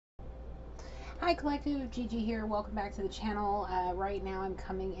Hi Collective, Gigi here. Welcome back to the channel. Right now I'm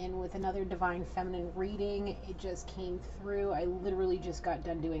coming in with another Divine Feminine reading. It just came through. I literally just got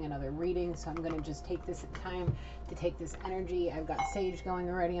done doing another reading, so I'm going to just take this time to take this energy. I've got sage going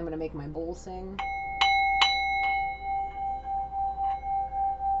already. I'm going to make my bowl sing.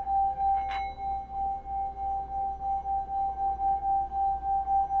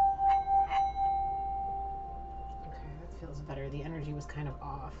 Feels better. The energy was kind of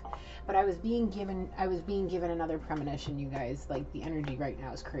off, but I was being given another premonition, you guys. Like, the energy right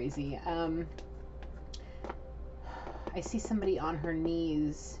now is crazy. I see somebody on her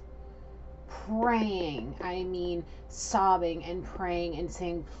knees praying. I mean, sobbing and praying and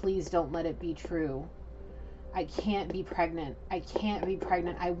saying, please don't let it be true. I can't be pregnant. I can't be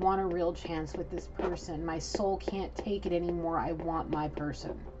pregnant. I want a real chance with this person. My soul can't take it anymore. I want my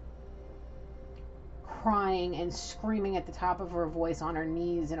person. Crying and screaming at the top of her voice on her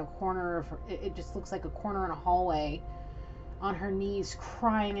knees in a corner of her, it just looks like a corner in a hallway, on her knees,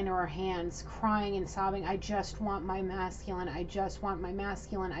 crying into her hands, crying and sobbing. I just want my masculine. I just want my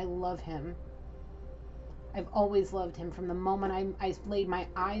masculine. I love him. I've always loved him. From the moment I laid my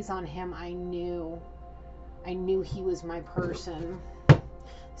eyes on him, I knew he was my person.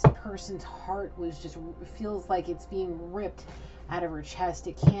 This person's heart was just, feels like it's being ripped out of her chest.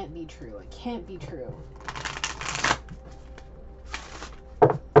 It can't be true. It can't be true.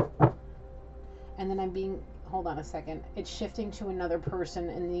 And then I'm being, hold on a second, it's shifting to another person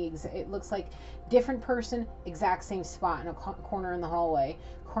in the, it looks like different person, exact same spot in a corner in the hallway,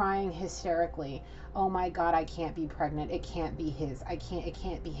 crying hysterically. Oh my God, I can't be pregnant. It can't be his. It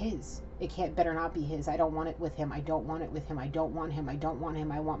can't be his. Better not be his. I don't want it with him. I don't want it with him. I don't want him. I don't want him.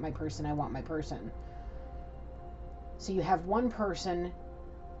 I want my person. I want my person. So you have one person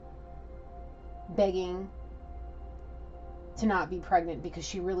begging to not be pregnant because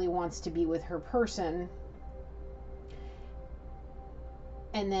she really wants to be with her person,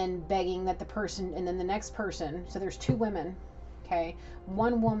 and then begging that the person, and then the next person, so there's two women, okay?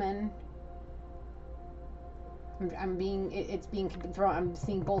 One woman, it's being thrown, I'm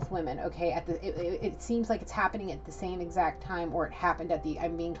seeing both women, okay? It seems like it's happening at the same exact time, or it happened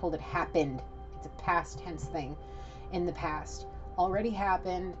I'm being told it happened. It's a past tense thing. In the past, already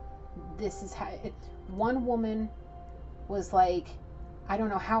happened. This is how one woman was like, I don't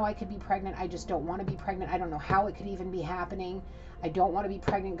know how I could be pregnant. I just don't want to be pregnant. I don't know how it could even be happening. I don't want to be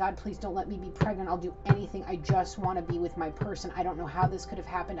pregnant. God, please don't let me be pregnant. I'll do anything. I just want to be with my person. I don't know how this could have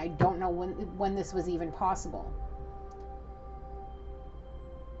happened. I don't know when this was even possible.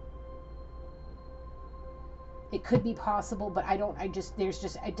 It could be possible, but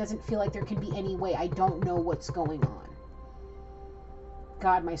it doesn't feel like there can be any way. I don't know what's going on.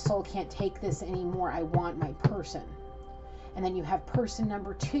 God, my soul can't take this anymore. I want my person. And then you have person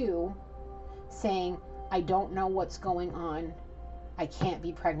number two saying, I don't know what's going on. I can't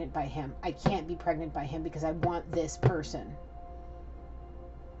be pregnant by him. I can't be pregnant by him because I want this person.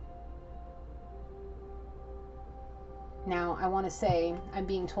 Now, I want to say, I'm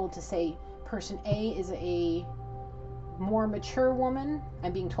being told to say person A is a more mature woman.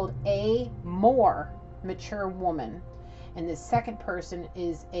 I'm being told a more mature woman. And this second person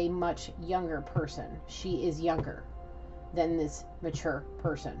is a much younger person. She is younger than this mature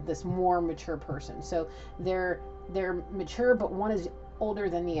person, this more mature person. So they're mature, but one is older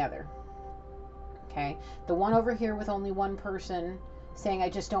than the other. Okay, the one over here with only one person saying, I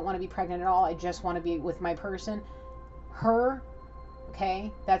just don't want to be pregnant at all. I just want to be with my person. Her,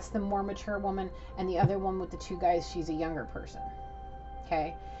 okay, that's the more mature woman, and the other one with the two guys, she's a younger person.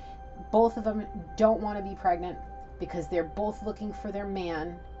 Okay, both of them don't want to be pregnant because they're both looking for their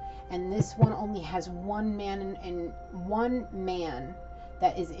man. And this one only has one man, and one man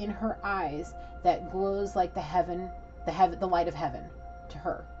that is in her eyes that glows like the light of heaven to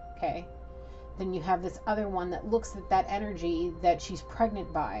her. Okay. Then you have this other one that looks at that energy that she's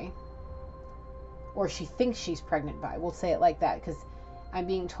pregnant by, or she thinks she's pregnant by. We'll say it like that, because I'm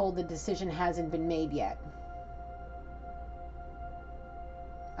being told the decision hasn't been made yet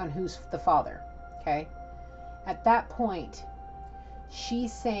on who's the father. Okay. At that point,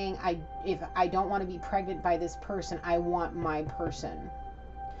 she's saying, if I don't want to be pregnant by this person, I want my person.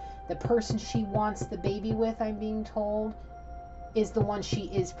 The person she wants the baby with, I'm being told, is the one she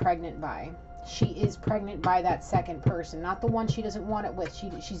is pregnant by. She is pregnant by that second person, not the one she doesn't want it with.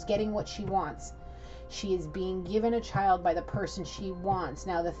 She's getting what she wants. She is being given a child by the person she wants.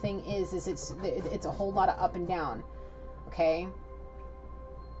 Now the thing is it's a whole lot of up and down. Okay?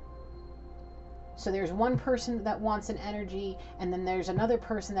 So there's one person that wants an energy, and then there's another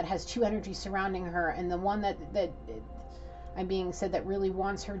person that has two energies surrounding her, and the one that I'm being said that really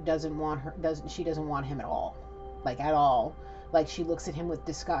wants her, doesn't want her, doesn't want him at all. Like at all. Like she looks at him with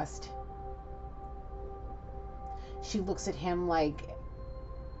disgust. She looks at him like,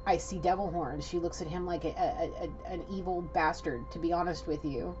 I see devil horns. She looks at him like an evil bastard, to be honest with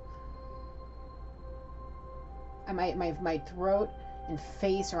you. And my throat and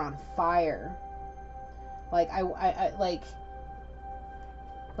face are on fire. Like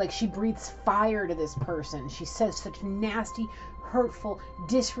like she breathes fire to this person. She says such nasty, hurtful,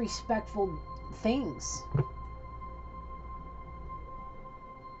 disrespectful things.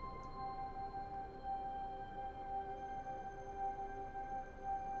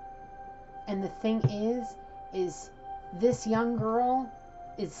 And the thing is this young girl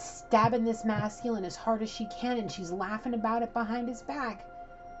is stabbing this masculine as hard as she can, and she's laughing about it behind his back.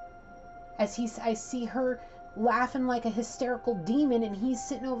 I see her laughing like a hysterical demon, and he's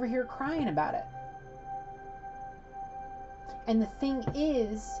sitting over here crying about it. And the thing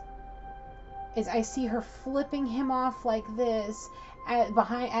is I see her flipping him off like this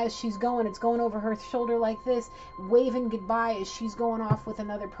as she's going. It's going over her shoulder like this, waving goodbye as she's going off with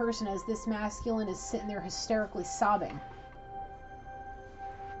another person, as this masculine is sitting there hysterically sobbing.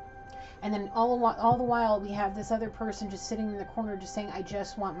 And then all the while we have this other person just sitting in the corner just saying, I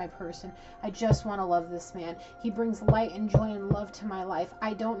just want my person. I just want to love this man. He brings light and joy and love to my life.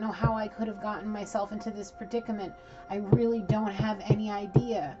 I don't know how I could have gotten myself into this predicament. I really don't have any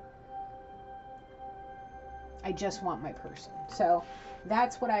idea. I just want my person. So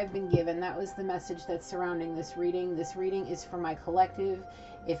that's what I've been given. That was the message that's surrounding this reading. This reading is for my collective.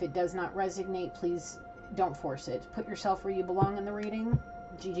 If it does not resonate, please don't force it. Put yourself where you belong in the reading.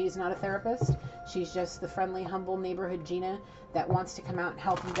 Gigi is not a therapist. She's just the friendly, humble neighborhood Gina that wants to come out and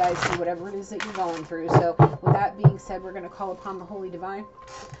help you guys through whatever it is that you're going through. So with that being said, we're going to call upon the Holy Divine.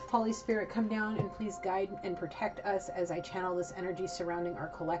 Holy Spirit, come down and please guide and protect us as I channel this energy surrounding our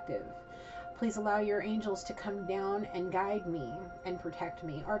collective. Please allow your angels to come down and guide me and protect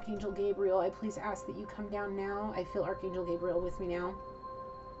me. Archangel Gabriel, I please ask that you come down now. I feel Archangel Gabriel with me now.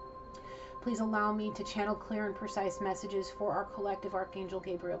 Please allow me to channel clear and precise messages for our collective. Archangel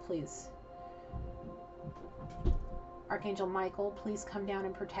Gabriel, please. Archangel Michael, please come down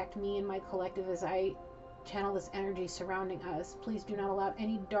and protect me and my collective as I channel this energy surrounding us. Please do not allow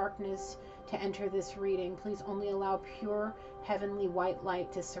any darkness to enter this reading. Please only allow pure heavenly white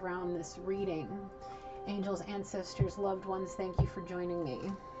light to surround this reading. Angels, ancestors, loved ones, thank you for joining me.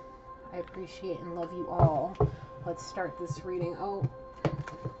 I appreciate and love you all. Let's start this reading. Oh,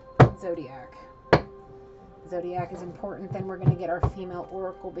 Zodiac. Zodiac is important. Then we're going to get our female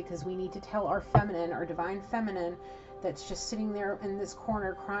oracle, because we need to tell our feminine, our divine feminine, that's just sitting there in this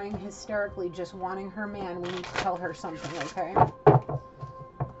corner crying hysterically, just wanting her man. We need to tell her something, okay? Oh,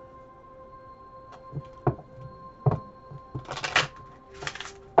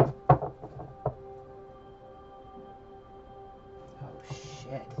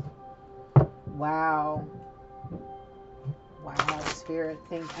 shit. Wow. Wow, Spirit,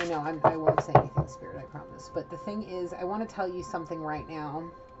 I know, I won't say anything, Spirit, I promise. But the thing is, I want to tell you something right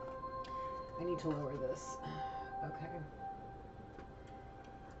now. I need to lower this. Okay.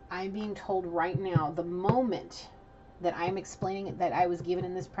 I'm being told right now, the moment that I'm explaining it, that I was given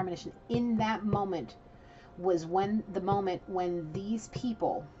in this premonition, in that moment was the moment when these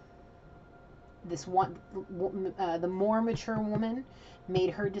people, this one, the more mature woman, made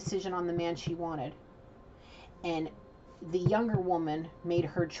her decision on the man she wanted. And the younger woman made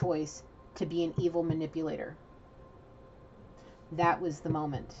her choice to be an evil manipulator. That was the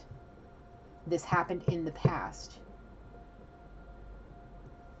moment. This happened in the past.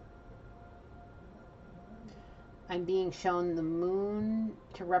 I'm being shown the moon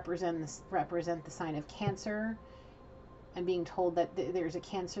to represent the sign of Cancer. I'm being told that there's a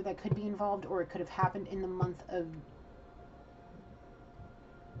Cancer that could be involved, or it could have happened in the month of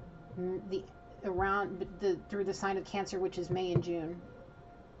through the sign of Cancer, which is May and June.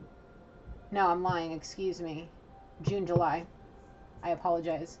 No, I'm lying, excuse me. June, July. I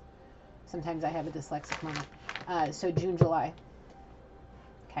apologize. Sometimes I have a dyslexic moment. So June, July.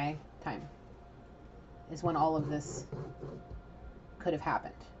 Okay, time is when all of this could have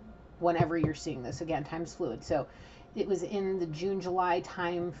happened. Whenever you're seeing this. Again, time's fluid. So it was in the June, July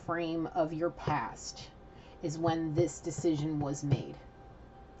time frame of your past is when this decision was made.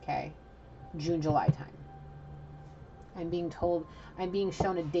 Okay? June, July time. I'm being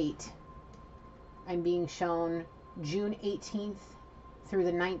shown a date. I'm being shown June 18th through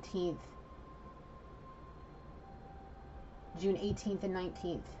the 19th. June 18th and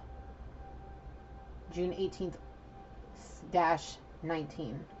 19th. June 18th -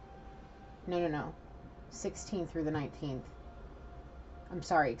 19. No. 16th through the 19th. I'm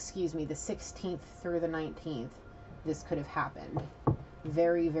sorry, excuse me, the 16th through the 19th, this could have happened.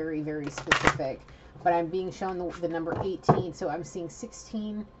 Very, very, very specific. But I'm being shown the number 18, so I'm seeing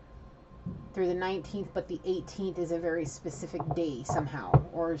 16 through the 19th, but the 18th is a very specific day somehow,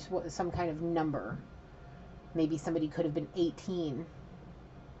 or some kind of number. Maybe somebody could have been 18.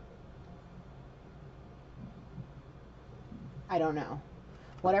 I don't know.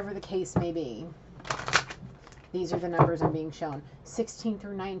 Whatever the case may be, these are the numbers I'm being shown. 16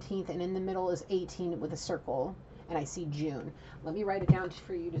 through 19th, and in the middle is 18 with a circle, and I see June. Let me write it down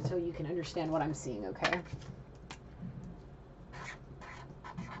for you so you can understand what I'm seeing, okay?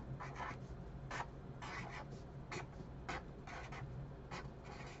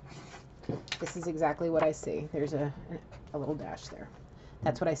 This is exactly what I see. There's a little dash there.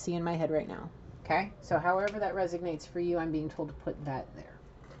 That's what I see in my head right now. Okay? So however that resonates for you, I'm being told to put that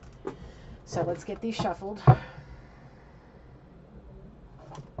there. So let's get these shuffled.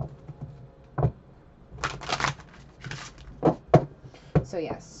 So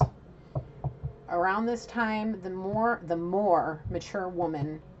yes, around this time, the more mature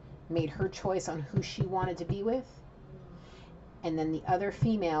woman made her choice on who she wanted to be with, and then the other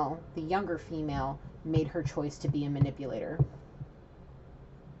female, the younger female, made her choice to be a manipulator.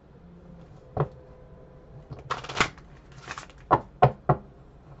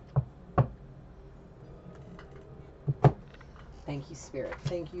 Thank you, Spirit.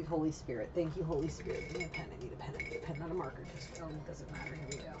 Thank you, Holy Spirit. Thank you, Holy Spirit. I need a pen. I need a pen. I need a pen, not a marker. Just, it doesn't matter. Here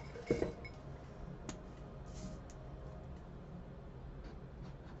we go.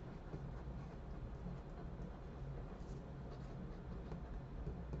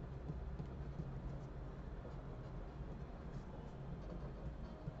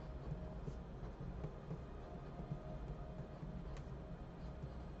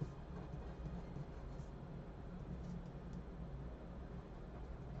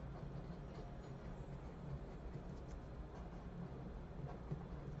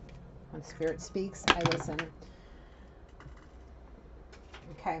 When Spirit speaks, I listen.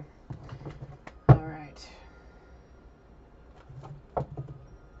 Okay. All right.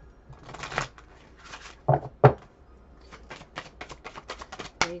 What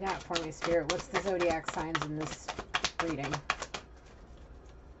do you got for me, Spirit? What's the zodiac signs in this reading?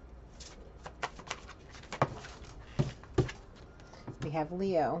 We have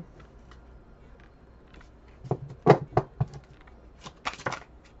Leo.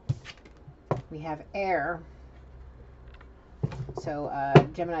 We have air, so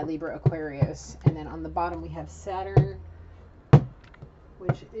Gemini, Libra, Aquarius, and then on the bottom we have Saturn,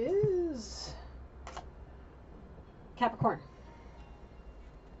 which is Capricorn.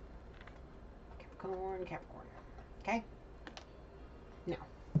 Capricorn. Okay? Now,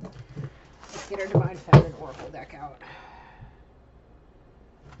 let's get our Divine Feminine Oracle deck out.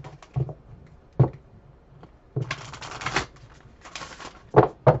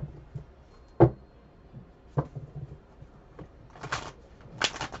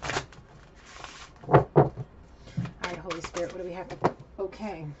 Holy Spirit, what do we have?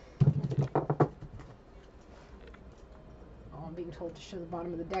 Okay. Oh, I'm being told to show the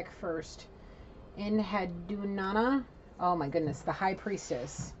bottom of the deck first. Enheduanna. Oh my goodness, the High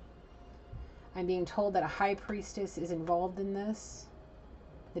Priestess. I'm being told that a High Priestess is involved in this.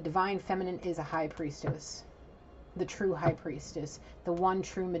 The Divine Feminine is a High Priestess. The true High Priestess. The one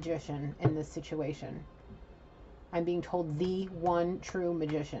true magician in this situation. I'm being told the one true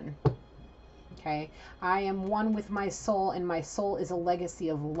magician. Okay, I am one with my soul, and my soul is a legacy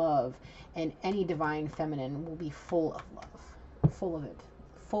of love, and any Divine Feminine will be full of love, full of it,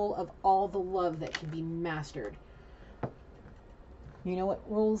 full of all the love that can be mastered. You know what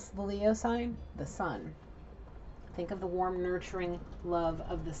rules the Leo sign? The sun. Think of the warm, nurturing love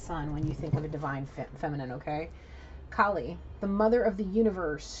of the sun when you think of a Divine Feminine, okay? Kali, the mother of the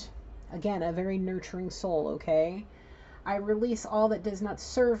universe. Again, a very nurturing soul, okay? I release all that does not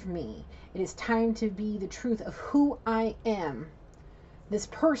serve me. It is time to be the truth of who I am. This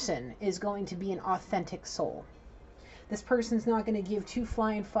person is going to be an authentic soul. This person's not going to give two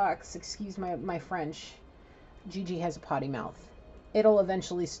flying fucks, excuse my French. Gigi has a potty mouth. It'll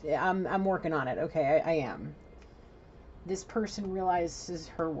eventually, I'm working on it, okay? I am. This person realizes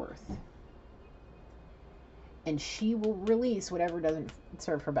her worth. And she will release whatever doesn't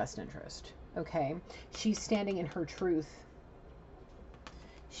serve her best interest. Okay, she's standing in her truth.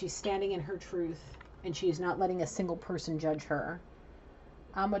 She's standing in her truth, and she is not letting a single person judge her.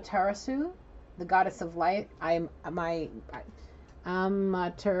 Amaterasu, the goddess of light.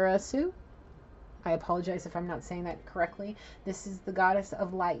 Amaterasu. I apologize if I'm not saying that correctly. This is the goddess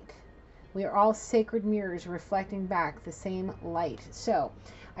of light, We are all sacred mirrors reflecting back the same light. So,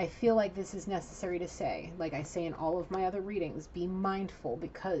 I feel like this is necessary to say, like I say in all of my other readings, be mindful,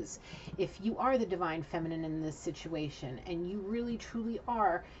 because if you are the divine feminine in this situation and you really truly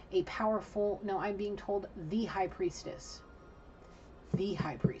are a powerful, no, I'm being told the high priestess,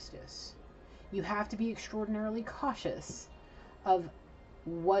 you have to be extraordinarily cautious of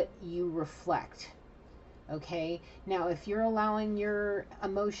what you reflect. Okay, now if you're allowing your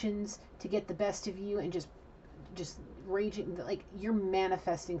emotions to get the best of you and just raging, like, you're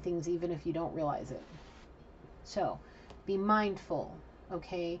manifesting things even if you don't realize it. So be mindful.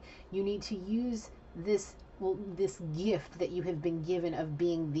 Okay, you need to use this gift that you have been given of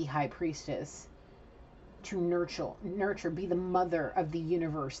being the high priestess to nurture, be the mother of the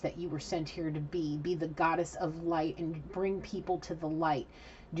universe that you were sent here to be the goddess of light, and bring people to the light.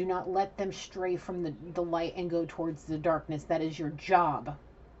 Do not let them stray from the light and go towards the darkness. That is your job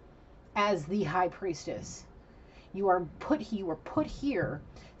as the high priestess. You are put here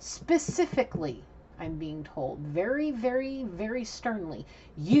specifically, I'm being told, very, very, very sternly.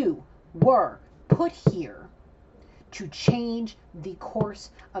 You were put here to change the course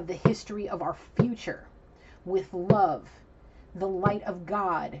of the history of our future with love, the light of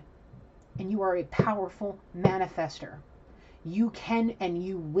God, and you are a powerful manifester. You can and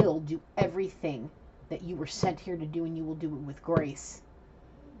you will do everything that you were sent here to do, and you will do it with grace.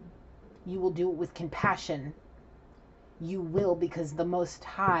 You will do it with compassion. You will, because the Most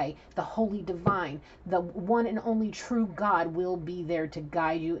High, the Holy Divine, the one and only true God will be there to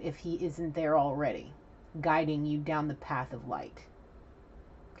guide you if He isn't there already, guiding you down the path of light.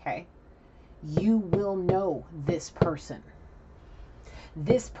 Okay? You will know this person.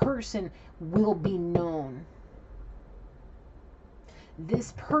 This person will be known.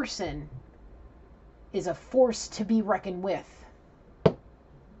 This person is a force to be reckoned with.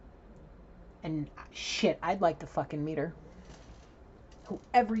 And shit, I'd like to fucking meet her.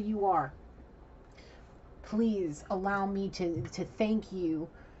 Whoever you are, please allow me to thank you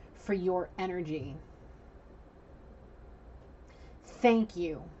for your energy. Thank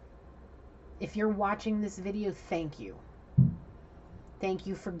you. If you're watching this video, thank you. Thank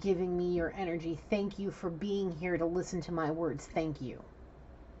you for giving me your energy. Thank you for being here to listen to my words. Thank you.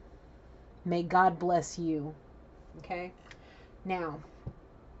 May God bless you. Okay? Now,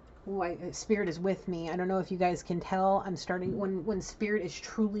 Spirit is with me. I don't know if you guys can tell. I'm starting, when Spirit is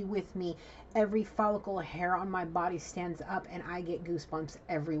truly with me, every follicle hair on my body stands up and I get goosebumps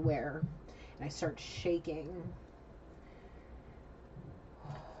everywhere. And I start shaking.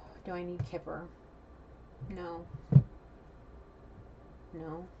 Do I need Kipper? No.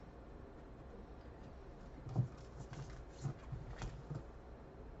 No.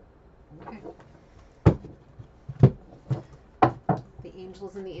 Okay. The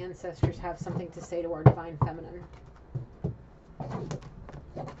angels and the ancestors have something to say to our divine feminine.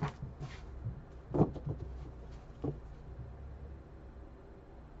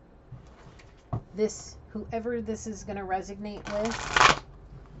 This, whoever this is going to resonate with,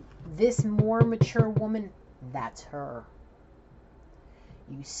 this more mature woman, that's her.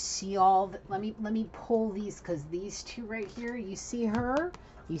 You see all the, let me pull these, because these two right here, you see her?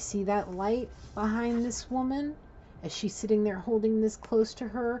 You see that light behind this woman? As she's sitting there holding this close to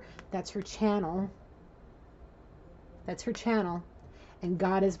her, that's her channel. That's her channel. And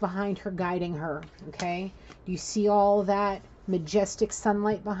God is behind her, guiding her, okay? Do you see all that majestic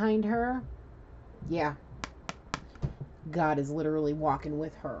sunlight behind her? Yeah. God is literally walking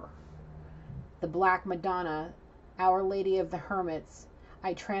with her. The Black Madonna, Our Lady of the Hermits,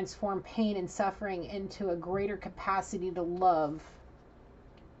 I transform pain and suffering into a greater capacity to love.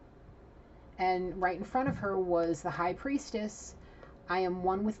 And right in front of her was the High Priestess. I am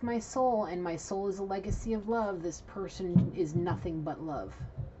one with my soul, and my soul is a legacy of love. This person is nothing but love.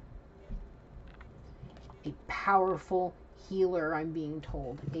 A powerful healer, I'm being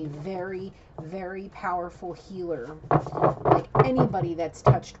told. A very, very powerful healer. Like anybody that's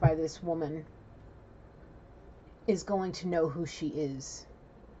touched by this woman is going to know who she is.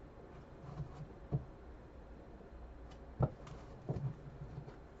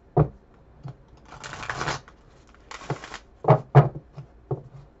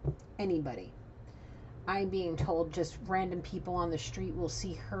 Anybody. I'm being told just random people on the street will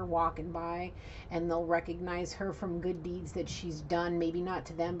see her walking by and they'll recognize her from good deeds that she's done, maybe not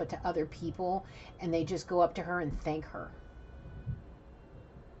to them but to other people, and they just go up to her and thank her.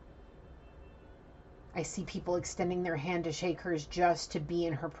 I see people extending their hand to shake hers just to be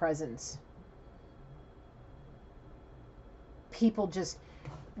in her presence. People just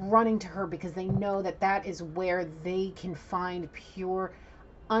running to her because they know that that is where they can find pure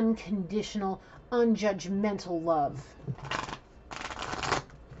unconditional, unjudgmental love.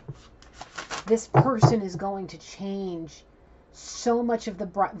 This person is going to change so much of the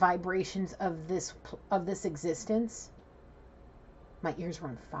vibrations of this existence. My ears are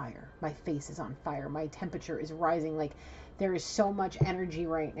on fire. My face is on fire. My temperature is rising. Like, there is so much energy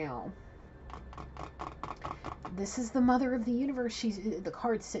right now. This is the mother of the universe. The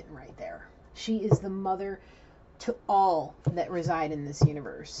card's sitting right there. She is the mother to all that reside in this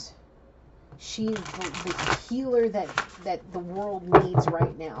universe. She is the healer that the world needs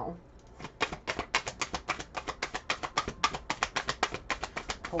right now.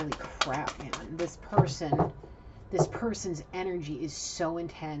 Holy crap, man. This person's energy is so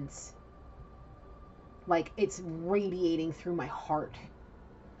intense. Like, it's radiating through my heart.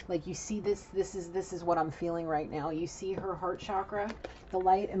 Like, you see this is what I'm feeling right now. You see her heart chakra, the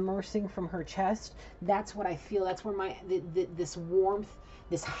light immersing from her chest. That's what I feel. That's where this warmth,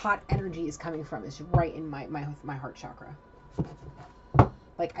 this hot energy is coming from. It's right in my heart chakra.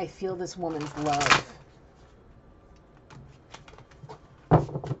 Like, I feel this woman's love.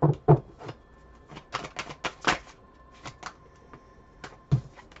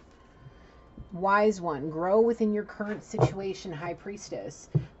 Wise one, grow within your current situation, High Priestess.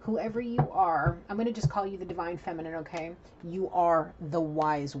 Whoever you are, I'm going to just call you the Divine Feminine, okay? You are the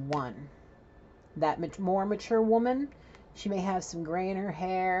wise one. That more mature woman, she may have some gray in her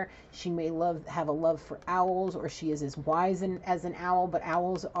hair. She may have a love for owls, or she is as wise as an owl, but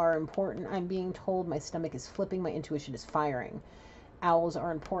owls are important. I'm being told my stomach is flipping, my intuition is firing. Owls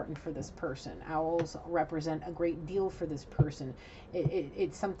are important for this person. Owls represent a great deal for this person.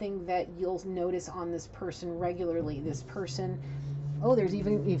 It's something that you'll notice on this person regularly. This person, oh, there's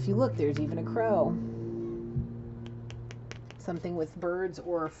even, if you look, there's even a crow. Something with birds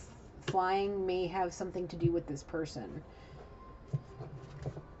or flying may have something to do with this person.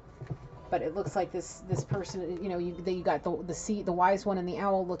 But it looks like this person, you know, you got the wise one and the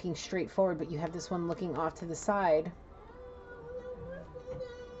owl looking straight forward, but you have this one looking off to the side.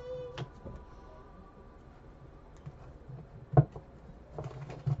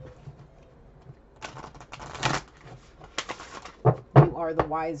 Are the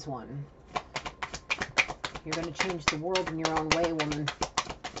wise one. You're going to change the world in your own way, woman.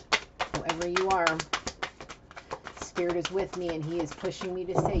 Whoever you are, Spirit is with me, and he is pushing me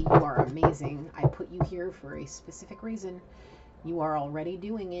to say you are amazing. I put you here for a specific reason. You are already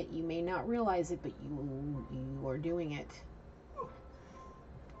doing it. You may not realize it, but you are doing it.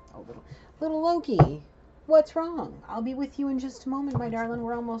 Oh, little Loki, what's wrong? I'll be with you in just a moment, my darling.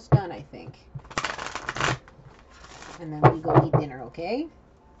 We're almost done, I think. And then we go eat dinner, okay?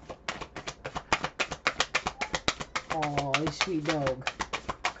 Oh, sweet dog.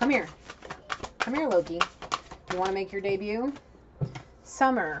 Come here. Come here, Loki. You want to make your debut?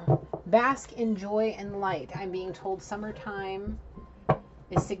 Summer. Bask in joy and light. I'm being told summertime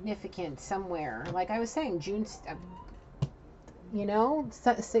is significant somewhere. Like I was saying, June, you know,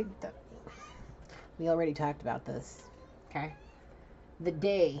 we already talked about this, okay? The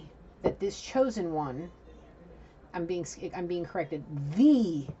day that this chosen one, I'm being corrected,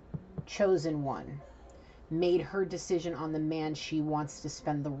 the chosen one made her decision on the man she wants to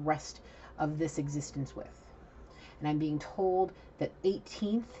spend the rest of this existence with. And I'm being told that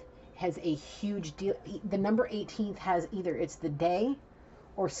 18th has a huge deal. The number 18th has either it's the day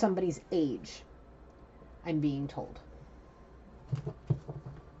or somebody's age, I'm being told.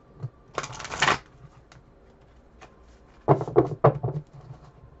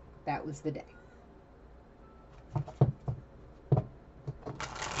 That was the day.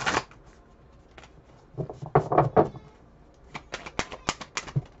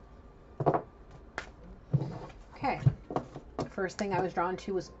 Okay. First thing I was drawn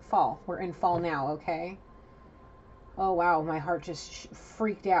to was fall. We're in fall now, okay? Oh, wow. My heart just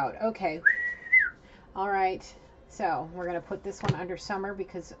freaked out. Okay. All right. So we're going to put this one under summer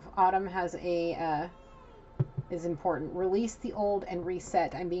because autumn has is important. Release the old and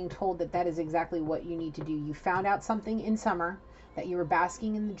reset. I'm being told that that is exactly what you need to do. You found out something in summer, that you were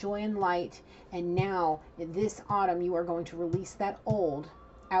basking in the joy and light, and now this autumn you are going to release that old,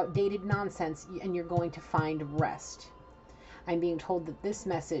 outdated nonsense, and you're going to find rest. I'm being told that this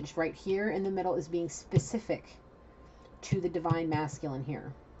message right here in the middle is being specific to the divine masculine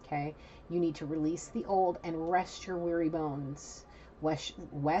here. Okay, you need to release the old and rest your weary bones. West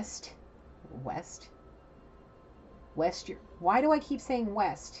your, why do I keep saying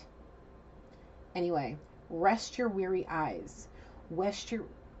west? Anyway, rest your weary eyes.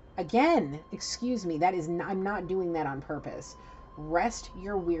 Again, excuse me, that is not, I'm not doing that on purpose. Rest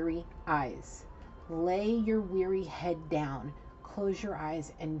your weary eyes. Lay your weary head down. close your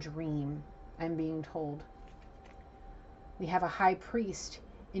eyes and dream, I'm being told. We have a high priest.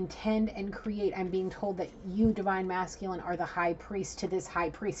 Intend and create. I'm being told that you, divine masculine, are the high priest to this high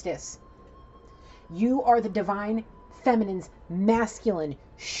priestess. You are the divine feminine's masculine.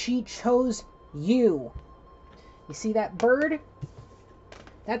 She chose you. You see that bird?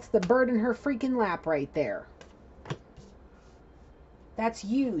 That's the bird in her freaking lap right there. That's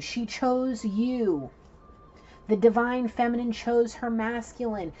you. She chose you. The divine feminine chose her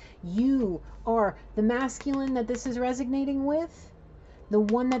masculine. You are the masculine that this is resonating with. The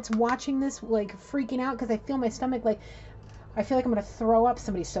one that's watching this, like, freaking out because I feel my stomach, like, I feel like I'm going to throw up.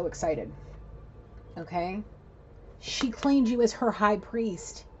 Somebody's so excited. Okay? She claimed you as her high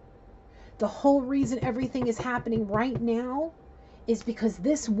priest. The whole reason everything is happening right now is because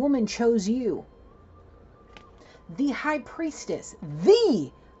this woman chose you. The high priestess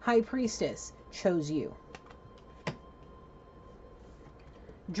chose you.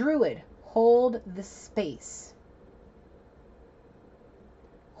 Druid, hold the space.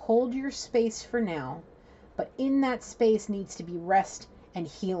 Hold your space for now, but in that space needs to be rest and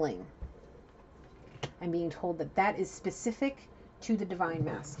healing. I'm being told that that is specific to the divine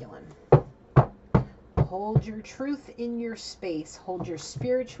masculine. Hold your truth in your space. Hold your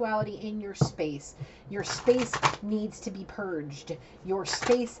spirituality in your space. Your space needs to be purged. Your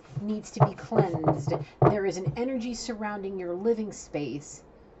space needs to be cleansed. There is an energy surrounding your living space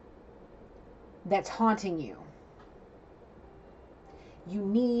that's haunting you. You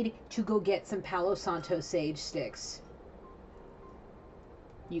need to go get some Palo Santo sage sticks.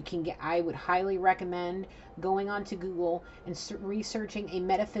 You can get, I would highly recommend going onto Google and researching a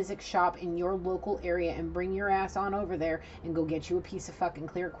metaphysics shop in your local area and bring your ass on over there and go get you a piece of fucking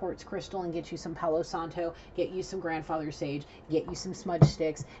clear quartz crystal and get you some Palo Santo, get you some grandfather sage, get you some smudge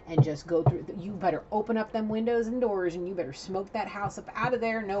sticks, and just go through. You better open up them windows and doors, and you better smoke that house up out of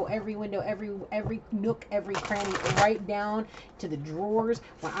there. Know every window, every nook, every cranny, right down to the drawers.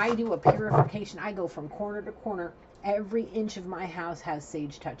 When I do a purification, I go from corner to corner. Every inch of my house has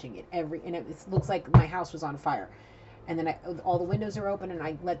sage touching it. And it looks like my house was on fire. And then all the windows are open, and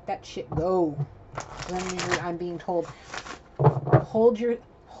I let that shit go. Then I'm being told, hold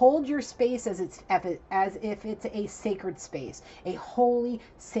your space as if it's a sacred space, a holy,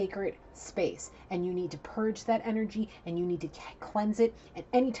 sacred space. And you need to purge that energy, and you need to cleanse it. And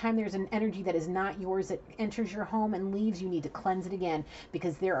anytime there's an energy that is not yours that enters your home and leaves, you need to cleanse it again,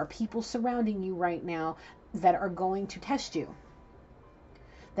 because there are people surrounding you right now that are going to test you,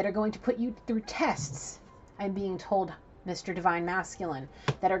 that are going to put you through tests. I'm being told, Mr. Divine Masculine,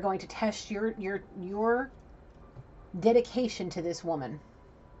 that are going to test your dedication to this woman,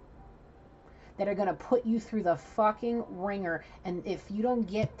 that are going to put you through the fucking ringer. And if you don't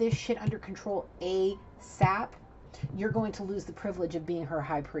get this shit under control ASAP, you're going to lose the privilege of being her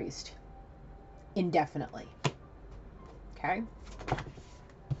high priest indefinitely. Okay?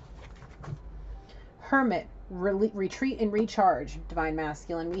 Hermit, retreat and recharge, divine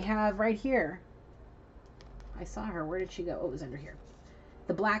masculine. We have right here, I saw her, where did she go? Oh, it was under here.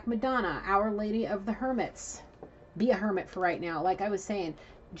 The Black Madonna, Our Lady of the Hermits. Be a hermit for right now. Like I was saying,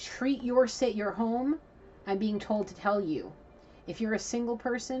 treat your home. I'm being told to tell you, if you're a single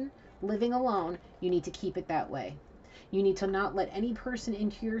person living alone, you need to keep it that way. You need to not let any person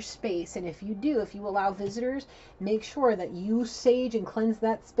into your space. And if you do, if you allow visitors, make sure that you sage and cleanse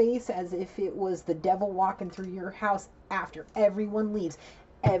that space as if it was the devil walking through your house after everyone leaves,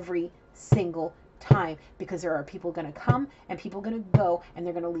 every single time. Because there are people going to come and people going to go, and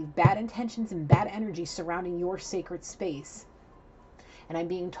they're going to leave bad intentions and bad energy surrounding your sacred space. And I'm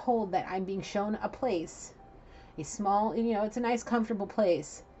being told that I'm being shown a place, a small, it's a nice, comfortable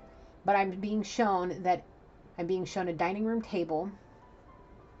place, but I'm being shown a dining room table,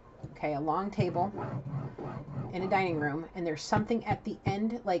 okay, a long table in a dining room, and there's something at the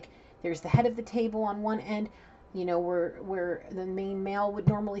end, like there's the head of the table on one end, where the main male would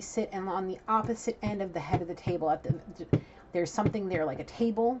normally sit, and on the opposite end of the head of the table, there's something there, like a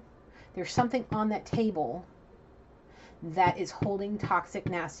table. There's something on that table that is holding toxic,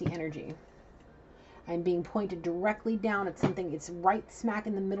 nasty energy. I'm being pointed directly down at something. It's right smack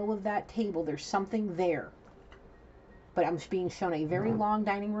in the middle of that table. There's something there. But I'm being shown a very long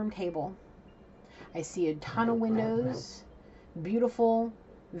dining room table. I see a ton of windows, beautiful,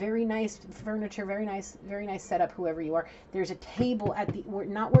 very nice furniture, very nice setup, whoever you are. There's a table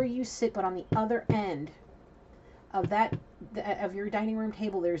not where you sit, but on the other end of your dining room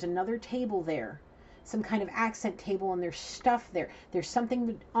table. There's another table there, some kind of accent table, and there's stuff there. There's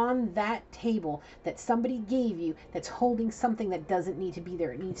something on that table that somebody gave you that's holding something that doesn't need to be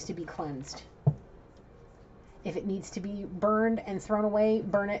there. It needs to be cleansed. If it needs to be burned and thrown away,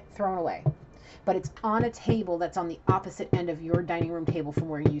 burn it, thrown away. But it's on a table that's on the opposite end of your dining room table from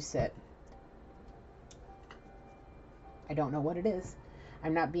where you sit. I don't know what it is.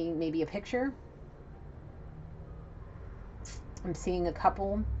 I'm not being, maybe a picture. I'm seeing a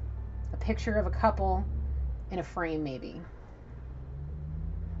couple, a picture of a couple in a frame maybe.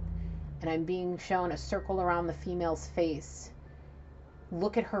 And I'm being shown a circle around the female's face.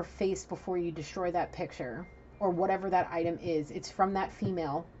 Look at her face before you destroy that picture, or whatever that item is. It's from that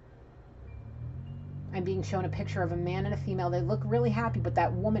female. I'm being shown a picture of a man and a female. They look really happy, but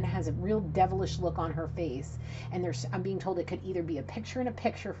that woman has a real devilish look on her face. And I'm being told it could either be a picture in a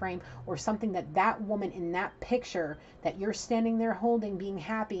picture frame or something that woman in that picture that you're standing there holding, being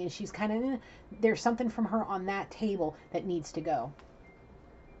happy, and she's kind of, there's something from her on that table that needs to go.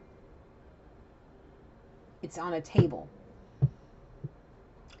 It's on a table.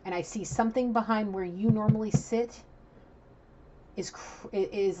 And I see something behind where you normally sit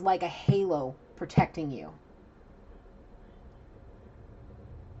is like a halo protecting you.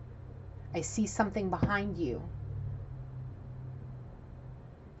 I see something behind you.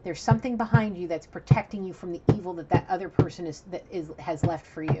 There's something behind you that's protecting you from the evil that other person has left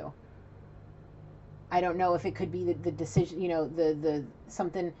for you. I don't know if it could be the decision, you know, the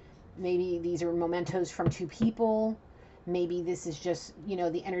something. Maybe these are mementos from two people. Maybe this is just, you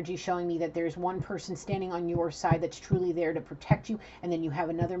know, the energy showing me that there's one person standing on your side that's truly there to protect you, and then you have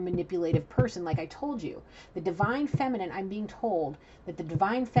another manipulative person, like I told you. The divine feminine, I'm being told that the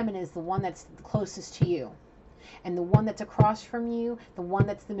divine feminine is the one that's closest to you. And the one that's across from you, the one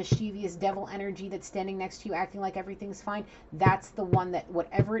that's the mischievous devil energy that's standing next to you acting like everything's fine, that's the one that,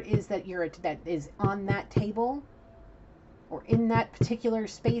 whatever it is that that is on that table, or in that particular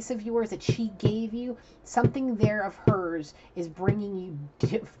space of yours that she gave you, something there of hers is bringing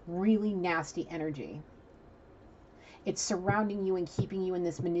you really nasty energy. It's surrounding you and keeping you in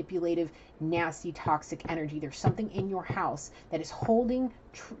this manipulative, nasty, toxic energy. There's something in your house that is holding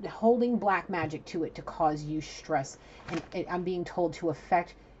black magic to it to cause you stress. And I'm being told to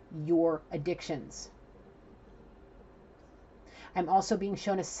affect your addictions. I'm also being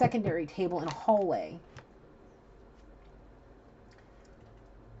shown a secondary table in a hallway.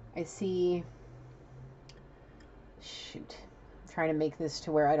 I see, shoot, I'm trying to make this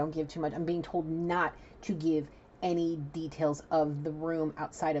to where I don't give too much. I'm being told not to give any details of the room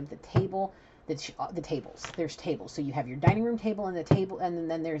outside of the table. The tables. There's tables. So you have your dining room table and the table, and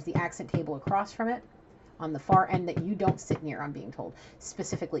then there's the accent table across from it on the far end that you don't sit near, I'm being told.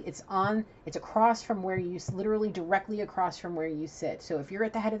 Specifically, it's across from where you, literally directly across from where you sit. So if you're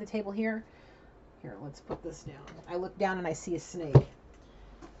at the head of the table here, let's put this down. I look down and I see a snake.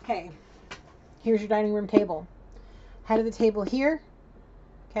 Okay, here's your dining room table. Head of the table here,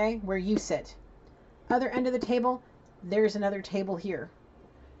 okay, where you sit. Other end of the table, there's another table here.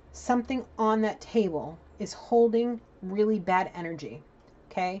 Something on that table is holding really bad energy,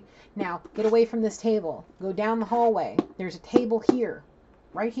 okay? Now, get away from this table. Go down the hallway. There's a table here,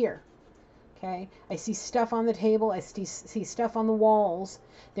 right here, okay? I see stuff on the table. I see stuff on the walls.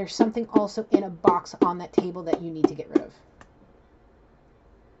 There's something also in a box on that table that you need to get rid of.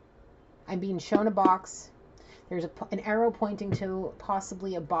 I'm being shown a box. There's an arrow pointing to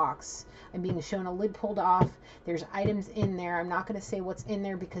possibly a box. I'm being shown a lid pulled off. There's items in there. I'm not going to say what's in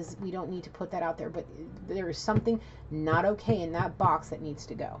there because we don't need to put that out there, but there is something not okay in that box that needs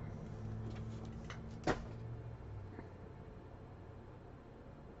to go.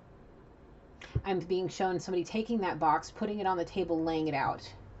 I'm being shown somebody taking that box, putting it on the table, laying it out.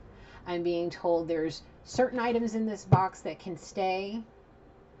 I'm being told there's certain items in this box that can stay.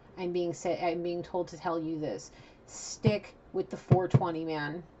 I'm being told to tell you this. Stick with the 420,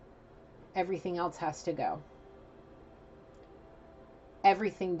 man. Everything else has to go.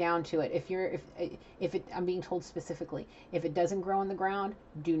 Everything down to it. I'm being told specifically, if it doesn't grow in the ground,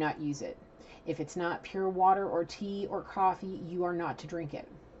 do not use it. If it's not pure water or tea or coffee, you are not to drink it.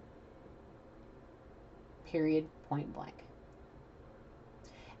 Period. Point blank.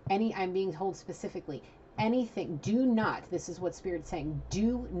 I'm being told specifically, anything, do not, this is what Spirit's saying,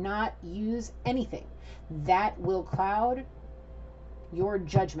 do not use anything that will cloud your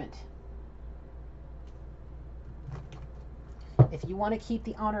judgment. If you want to keep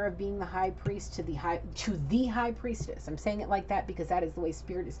the honor of being the high priest to the high priestess, I'm saying it like that because that is the way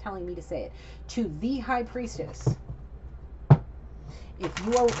Spirit is telling me to say it, to the high priestess. If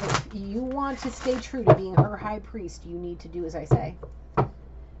you want to stay true to being her high priest, you need to do as I say.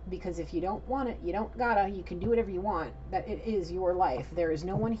 Because if you don't want it, you don't gotta. You can do whatever you want. That it is your life. There is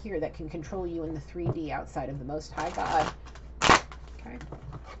no one here that can control you in the 3D outside of the Most High God. Okay.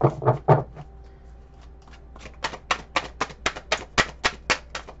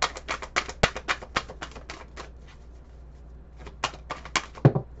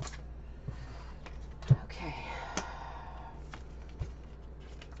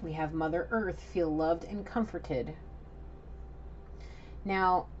 We have Mother Earth, feel loved and comforted.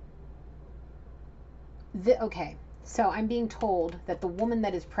 Now, okay, so I'm being told that the woman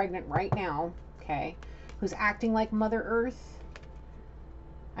that is pregnant right now, okay, who's acting like Mother Earth,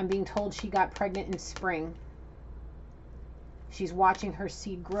 I'm being told she got pregnant in spring. She's watching her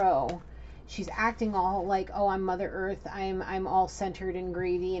seed grow. She's acting all like, oh, I'm Mother Earth. I'm all centered and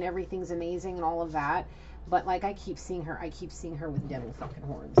gravy and everything's amazing and all of that. But like I keep seeing her with devil fucking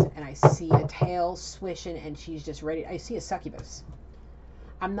horns. And I see a tail swishing and she's just ready. I see a succubus.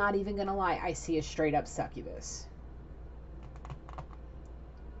 I'm not even going to lie. I see a straight up succubus.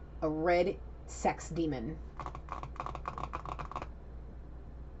 A red sex demon.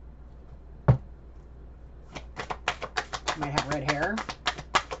 Might have red hair.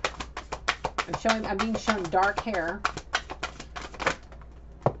 I'm being shown dark hair.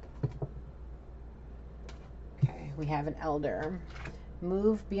 Okay, we have an elder.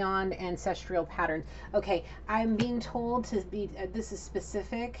 Move beyond ancestral patterns. Okay, I'm being told to be, this is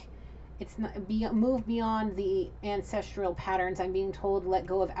specific. It's not, move beyond the ancestral patterns. I'm being told let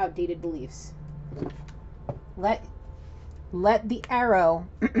go of outdated beliefs. Let the arrow,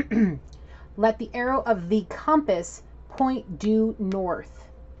 let the arrow of the compass point due north.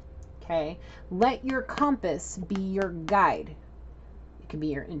 Okay, let your compass be your guide. It can be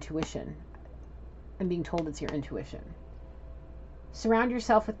your intuition. I'm being told it's your intuition. Surround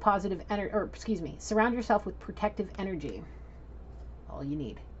yourself with positive energy, or excuse me, surround yourself with protective energy. All you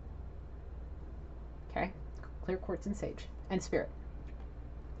need. Okay, clear quartz and sage and spirit.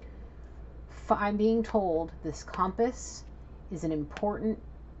 I'm being told this compass is an important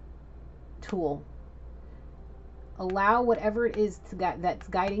tool. Allow whatever it is that's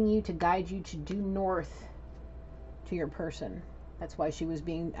guiding you to guide you to due north to your person. That's why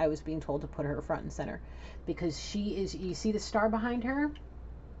I was being told to put her front and center. Because she is, you see the star behind her?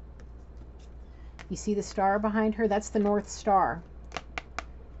 You see the star behind her? That's the North Star.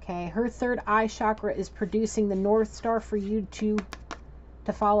 Okay, her third eye chakra is producing the North Star for you to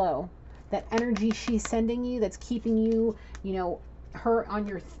follow. That energy she's sending you, that's keeping you, you know, her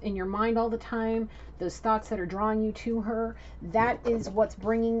in your mind all the time, those thoughts that are drawing you to her, that is what's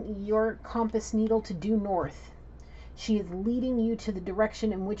bringing your compass needle to due north. She is leading you to the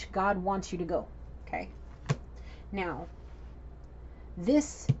direction in which God wants you to go. Okay, now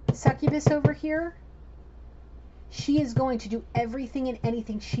this succubus over here, she is going to do everything and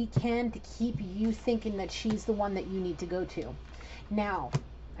anything she can to keep you thinking that she's the one that you need to go to. Now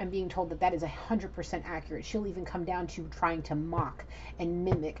I'm being told that is 100% accurate. She'll even come down to trying to mock and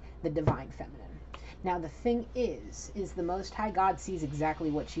mimic the divine feminine. Now the thing is the Most High God sees exactly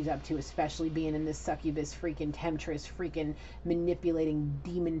what she's up to, especially being in this succubus freaking temptress freaking manipulating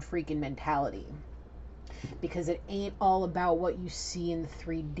demon freaking mentality. Because it ain't all about what you see in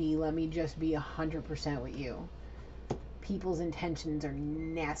 3D. Let me just be 100% with you. People's intentions are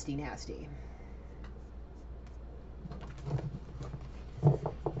nasty, nasty.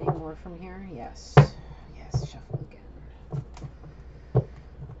 Any more from here? Yes. Yes, shuffle again.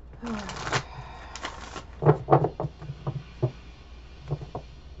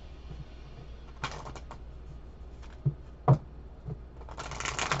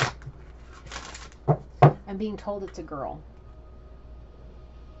 I'm being told it's a girl.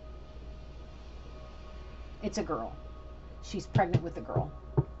 It's a girl. She's pregnant with a girl.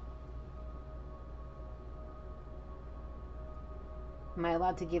 Am I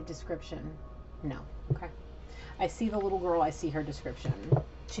allowed to give description? No. Okay. I see the little girl. I see her description.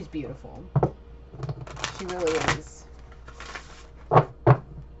 She's beautiful. She really is.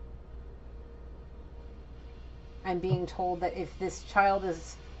 I'm being told that if this child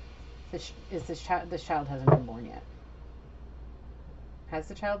is... This child hasn't been born yet. Has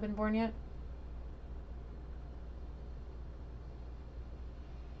the child been born yet?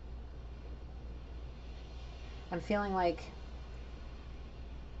 I'm feeling like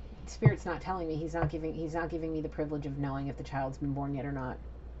Spirit's not telling me. He's not giving me the privilege of knowing if the child's been born yet or not.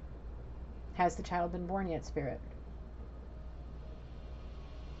 Has the child been born yet, Spirit?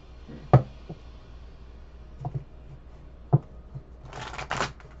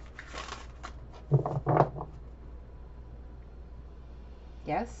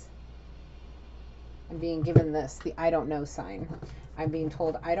 Yes? I'm being given the I don't know sign. I'm being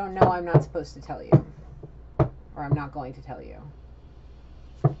told, I don't know, I'm not supposed to tell you. Or I'm not going to tell you.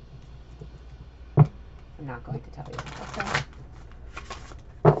 I'm not going to tell you. Okay.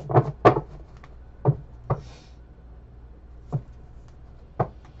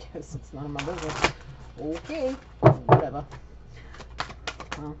 Guess it's none of my business. Okay. Whatever.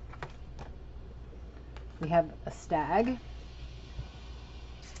 Well, we have a stag.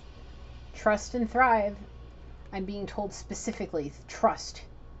 Trust and thrive. I'm being told specifically, trust.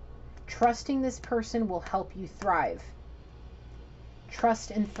 Trusting this person will help you thrive. Trust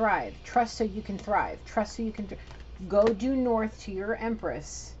and thrive. Trust so you can thrive. Trust so you can go due north to your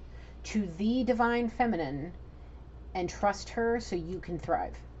Empress, to the Divine Feminine, and trust her so you can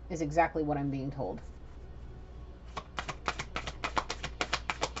thrive, is exactly what I'm being told.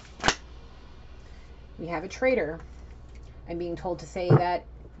 We have a traitor. I'm being told to say that,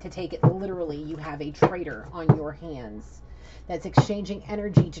 to take it literally, you have a traitor on your hands that's exchanging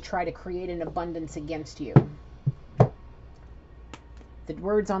energy to try to create an abundance against you. The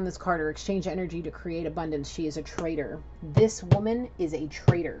words on this card are exchange energy to create abundance. She is a traitor. This woman is a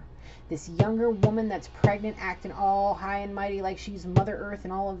traitor. This younger woman that's pregnant, acting all high and mighty like she's Mother Earth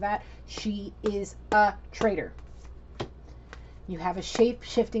and all of that, she is a traitor. You have a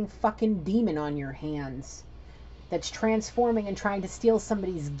shape-shifting fucking demon on your hands that's transforming and trying to steal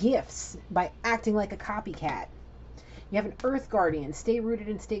somebody's gifts by acting like a copycat. You have an Earth Guardian. Stay rooted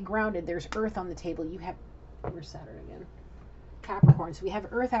and stay grounded. There's Earth on the table. You have... Where's Saturn again? Capricorn. So we have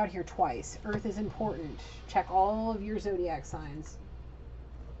Earth out here twice. Earth is important. Check all of your zodiac signs.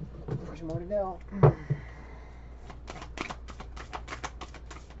 There's more to go.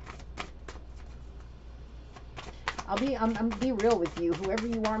 I'm be real with you. Whoever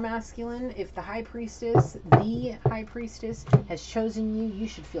you are, masculine, if the High Priestess, has chosen you, you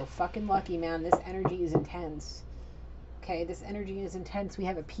should feel fucking lucky, man. This energy is intense. Okay, this energy is intense. We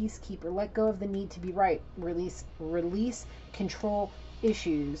have a peacekeeper. Let go of the need to be right. Release control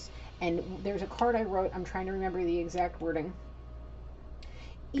issues. And there's a card I wrote. I'm trying to remember the exact wording.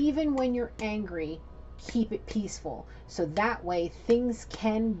 Even when you're angry, keep it peaceful. So that way things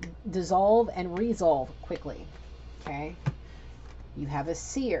can dissolve and resolve quickly. Okay? You have a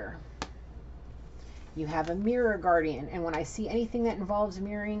seer. You have a mirror guardian. And when I see anything that involves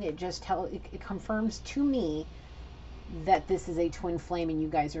mirroring, it confirms to me that this is a twin flame and you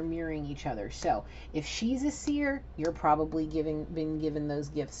guys are mirroring each other. So if she's a seer, you're probably been given those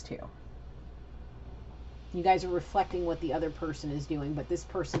gifts too. You guys are reflecting what the other person is doing, but this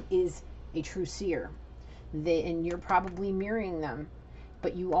person is a true seer. And you're probably mirroring them.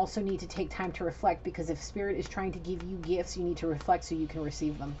 But you also need to take time to reflect, because if Spirit is trying to give you gifts, you need to reflect so you can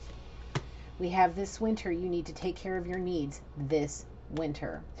receive them. We have this winter, you need to take care of your needs this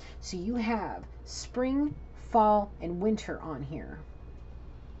winter. So you have spring, fall, and winter on here.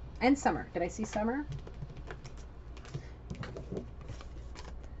 And summer. Did I see summer?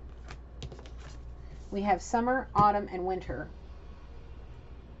 We have summer, autumn, and winter.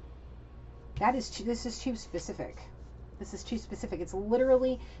 This is too specific. This is too specific. It's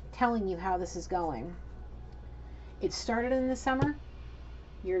literally telling you how this is going. It started in the summer.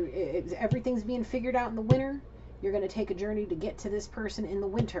 Everything's being figured out in the winter. You're going to take a journey to get to this person in the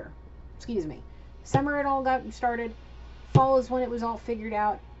winter. Excuse me. Summer it all got started. Fall is when it was all figured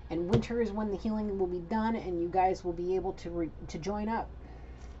out. And winter is when the healing will be done and you guys will be able to join up.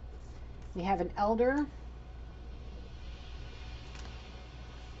 We have an elder.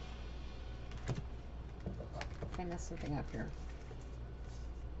 I messed something up here.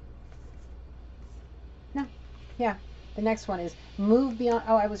 No. Yeah. The next one is move beyond.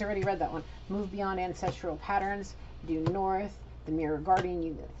 Oh, I was already read that one. Move beyond ancestral patterns. Due north. The mirror guardian.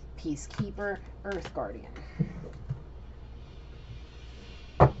 You peacekeeper. Earth guardian.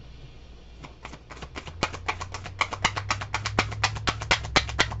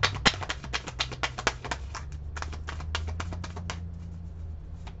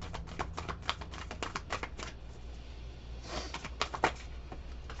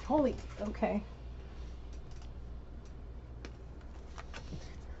 Holy, okay.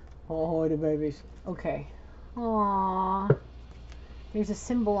 Oh, the babies. Okay. Aww. There's a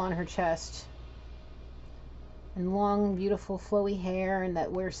symbol on her chest. And long, beautiful, flowy hair, and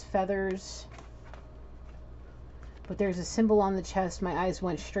that wears feathers. But there's a symbol on the chest. My eyes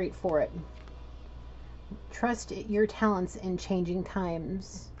went straight for it. Trust your talents in changing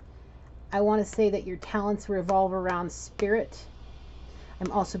times. I want to say that your talents revolve around spirit.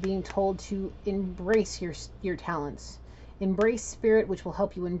 I'm also being told to embrace your talents. Embrace spirit, which will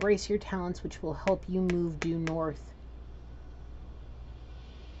help you embrace your talents, which will help you move due north.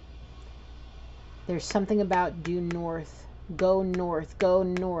 There's something about due north. Go north, go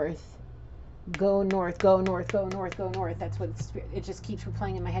north. Go north, go north, go north, go north. That's what it just keeps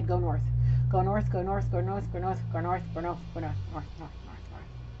replaying in my head. Go north. Go north, go north, go north, go north, go north, go north, go north, north, north, north,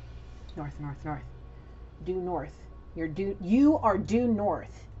 north, north, north, north. Due north. You are due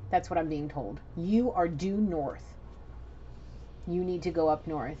north. That's what I'm being told. You are due north. You need to go up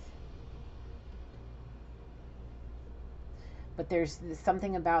north. But there's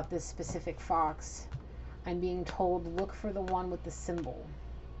something about this specific fox. I'm being told, look for the one with the symbol.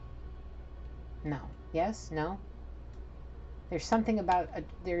 No. Yes? No? There's something about,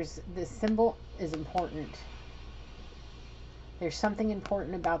 there's, the symbol is important. There's something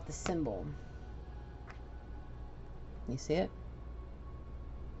important about the symbol. You see it?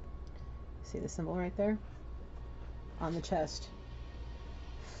 See the symbol right there? On the chest.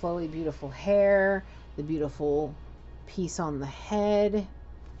 Flowy, beautiful hair. The beautiful piece on the head.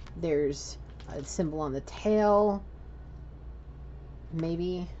 There's a symbol on the tail.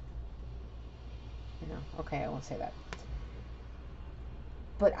 Maybe. No, okay, I won't say that.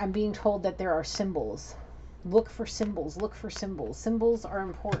 But I'm being told that there are symbols. Look for symbols. Look for symbols. Symbols are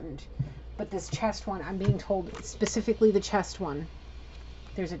important. But this chest one, I'm being told, specifically the chest one.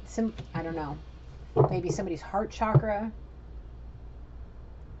 There's a I don't know. Maybe somebody's heart chakra.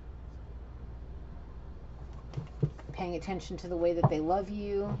 Paying attention to the way that they love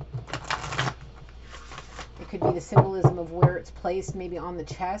you. It could be the symbolism of where it's placed, maybe on the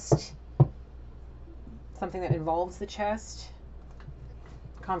chest. Something that involves the chest.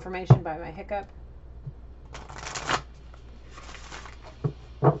 Confirmation by my hiccup.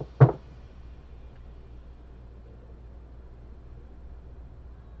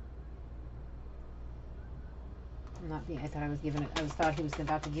 I thought I was given it. Thought he was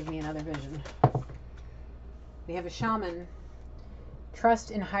about to give me another vision. We have a shaman.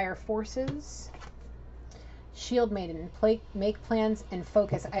 Trust in higher forces. Shield maiden. Make plans and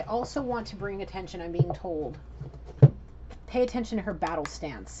focus. I also want to bring attention, I'm being told. Pay attention to her battle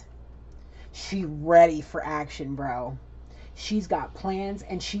stance. She ready for action, bro. She's got plans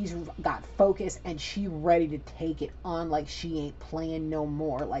and she's got focus and she ready to take it on like she ain't playing no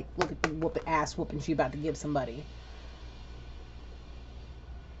more. Like, look at the ass whooping she about to give somebody.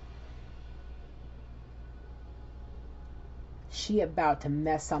 She about to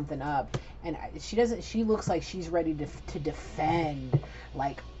mess something up, and she looks like she's ready to defend,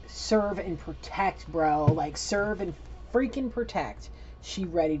 like serve and protect, bro, like serve and freaking protect. She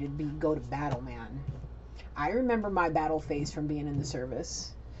ready to go to battle, man. I remember my battle face from being in the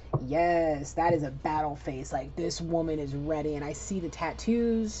service. Yes, that is a battle face. Like, this woman is ready, and I see the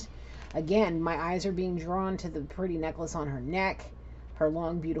tattoos. Again, my eyes are being drawn to the pretty necklace on her neck, her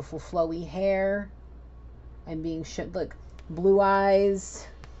long, beautiful, flowy hair. I'm being look. Blue eyes,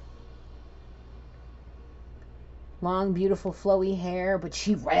 long, beautiful, flowy hair, but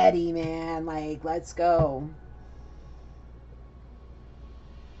she ready, man. Like, let's go.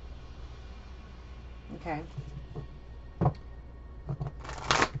 Okay.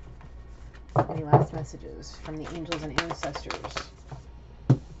 Any last messages from the angels and ancestors?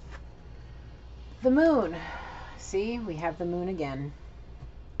 The moon. See, we have the moon again.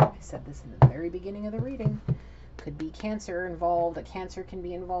 I said this in the very beginning of the reading. Could be Cancer involved. A Cancer can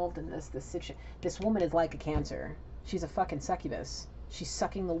be involved in this. This woman is like a Cancer. She's a fucking succubus. She's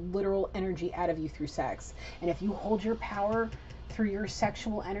sucking the literal energy out of you through sex. And if you hold your power through your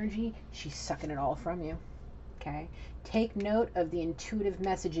sexual energy, she's sucking it all from you. Okay? Take note of the intuitive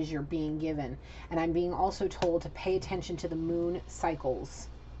messages you're being given. And I'm being also told to pay attention to the moon cycles.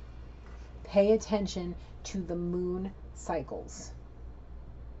 Pay attention to the moon cycles.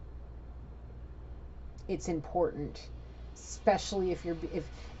 It's important, especially if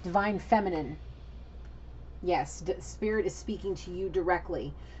divine feminine. Yes, spirit is speaking to you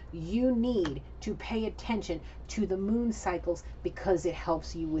directly. You need to pay attention to the moon cycles because it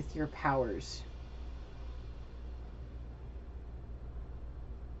helps you with your powers.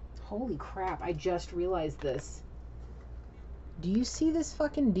 Holy crap, I just realized this. Do you see this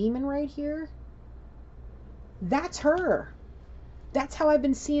fucking demon right here? That's her. That's how I've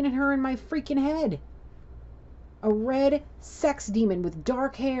been seeing her in my freaking head. A red sex demon with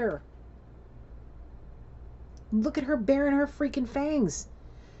dark hair. Look at her baring her freaking fangs.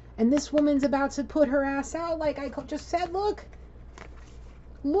 And this woman's about to put her ass out like I just said. Look.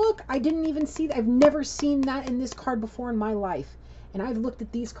 Look. I didn't even see that. I've never seen that in this card before in my life. And I've looked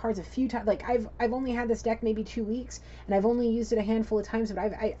at these cards a few times. Like, I've only had this deck maybe 2 weeks. And I've only used it a handful of times.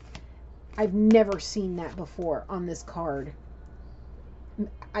 But I've never seen that before on this card.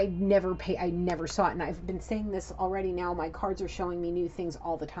 I never saw it, and I've been saying this already now. My cards are showing me new things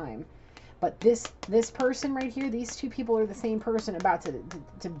all the time. But this person right here, these two people are the same person about to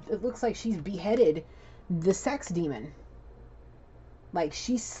it looks like she's beheaded the sex demon. Like,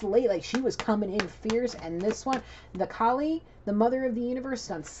 she slayed, like she was coming in fierce, and this one, the Kali, the mother of the universe,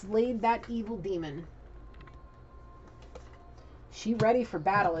 done slayed that evil demon. She ready for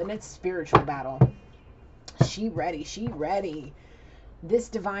battle, and it's spiritual battle. She ready. This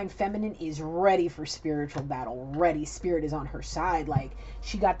divine feminine is ready for spiritual battle. Ready. Spirit is on her side. Like,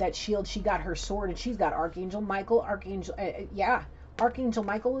 she got that shield, she got her sword, and she's got Archangel Michael. Archangel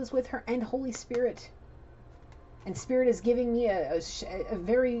Michael is with her, and Holy Spirit. And Spirit is giving me a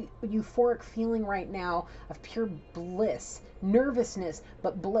very euphoric feeling right now of pure bliss. Nervousness,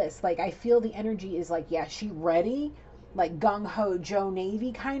 but bliss. Like, I feel the energy is like, yeah, she ready. Like gung-ho Joe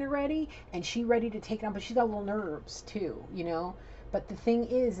Navy kind of ready. And she ready to take it on. But she's got little nerves too, you know. But the thing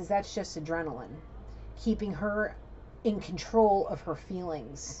is that's just adrenaline. Keeping her in control of her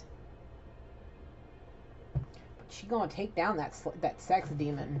feelings. But she gonna take down that sex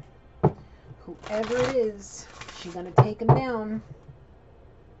demon. Whoever it is, she's gonna take him down.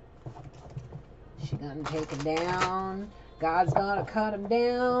 She's gonna take him down. God's gonna cut him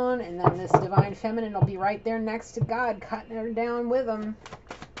down, and then this divine feminine will be right there next to God, cutting her down with him.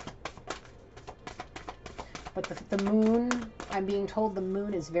 But the moon, I'm being told the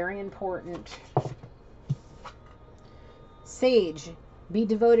moon is very important. Sage, be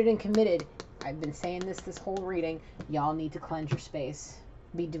devoted and committed. I've been saying this whole reading. Y'all need to cleanse your space.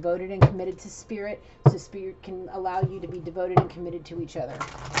 Be devoted and committed to Spirit, so Spirit can allow you to be devoted and committed to each other.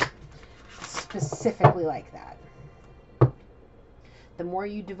 Specifically like that. The more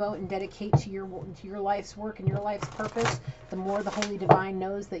you devote and dedicate to your life's work and your life's purpose, the more the Holy Divine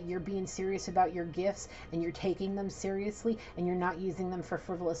knows that you're being serious about your gifts and you're taking them seriously and you're not using them for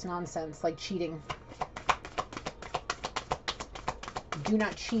frivolous nonsense like cheating. Do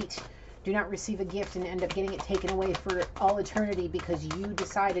not cheat. Do not receive a gift and end up getting it taken away for all eternity because you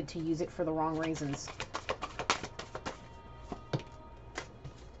decided to use it for the wrong reasons.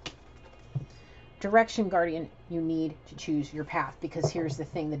 Direction, Guardian, you need to choose your path, because here's the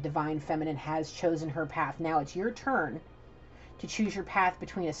thing, the divine feminine has chosen her path. Now it's your turn to choose your path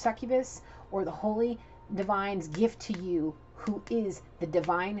between a succubus or the holy divine's gift to you, who is the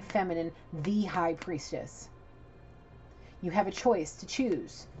divine feminine, the high priestess. You have a choice to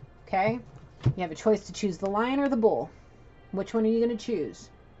choose, okay? You have a choice to choose the lion or the bull. Which one are you going to choose?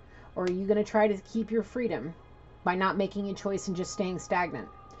 Or are you going to try to keep your freedom by not making a choice and just staying stagnant?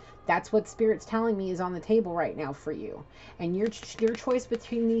 That's what Spirit's telling me is on the table right now for you. And your choice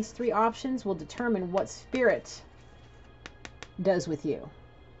between these three options will determine what Spirit does with you,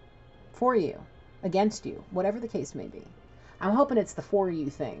 for you, against you, whatever the case may be. I'm hoping it's the for you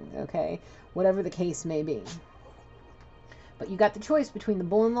thing, okay? Whatever the case may be. But you got the choice between the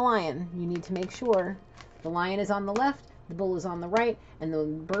bull and the lion. You need to make sure the lion is on the left, the bull is on the right, and the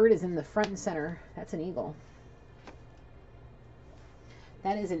bird is in the front and center. That's an eagle.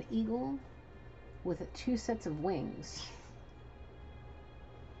 That is an eagle with 2 sets of wings.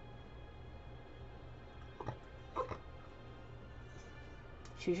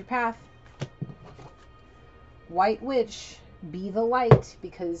 Choose your path. White witch, be the light,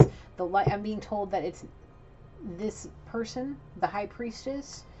 because the light, I'm being told that it's this person, the high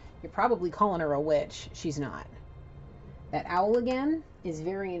priestess. You're probably calling her a witch. She's not. That owl again is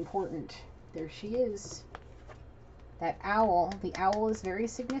very important. There she is. That owl, the owl is very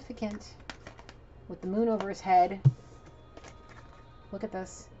significant with the moon over his head. Look at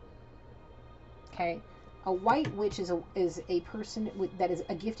this. Okay. A white witch is a person that is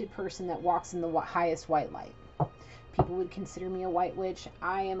a gifted person that walks in the highest white light. People would consider me a white witch.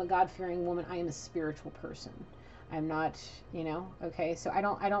 I am a God-fearing woman. I am a spiritual person. I'm not, you know, okay? So I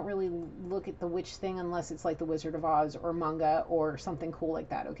don't really look at the witch thing unless it's like the Wizard of Oz or manga or something cool like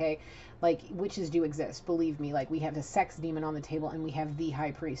that, okay? Like, witches do exist, believe me. Like, we have a sex demon on the table and we have the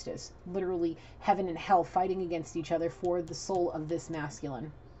high priestess. Literally, heaven and hell fighting against each other for the soul of this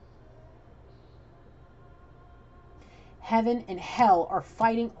masculine. Heaven and hell are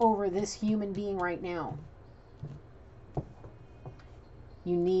fighting over this human being right now.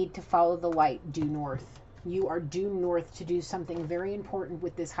 You need to follow the light due north. You are due north to do something very important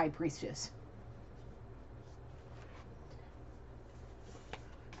with this high priestess.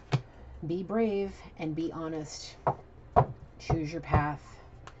 Be brave and be honest. Choose your path.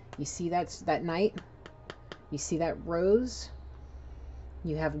 You see that knight? You see that rose?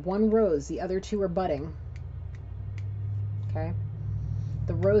 You have one rose. The other two are budding. Okay?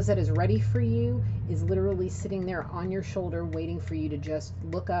 The rose that is ready for you is literally sitting there on your shoulder waiting for you to just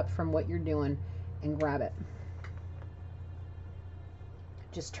look up from what you're doing and grab it.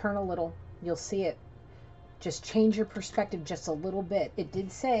 Just turn a little. You'll see it. Just change your perspective just a little bit. It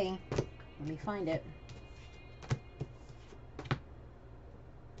did say, let me find it.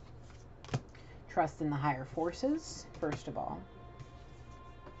 Trust in the higher forces, first of all.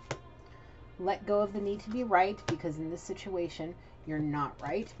 Let go of the need to be right, because in this situation, you're not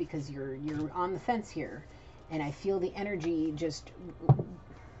right, because you're on the fence here. And I feel the energy just...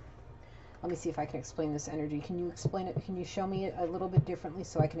 Let me see if I can explain this energy. Can you explain it? Can you show me it a little bit differently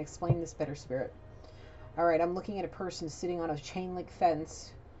so I can explain this better, Spirit? All right, I'm looking at a person sitting on a chain link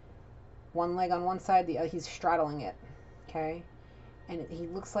fence. One leg on one side, the other, he's straddling it. Okay? And he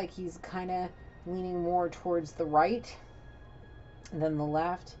looks like he's kind of leaning more towards the right than the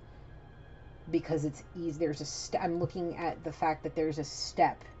left, because it's easy. There's I'm looking at the fact that there's a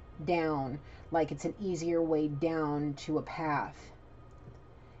step down, like it's an easier way down to a path,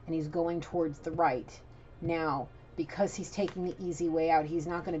 and he's going towards the right. Now, because he's taking the easy way out, he's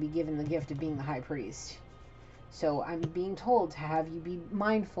not going to be given the gift of being the high priest. So I'm being told to have you be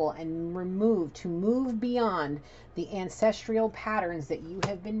mindful and move beyond the ancestral patterns that you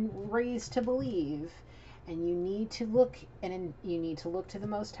have been raised to believe. And you need to look, to the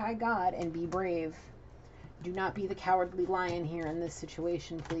Most High God and be brave. Do not be the cowardly lion here in this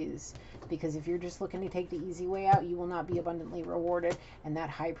situation, please. Because if you're just looking to take the easy way out, you will not be abundantly rewarded. And that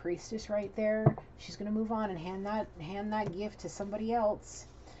high priestess right there, she's going to move on and hand that gift to somebody else.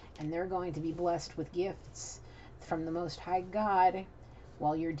 And they're going to be blessed with gifts from the Most High God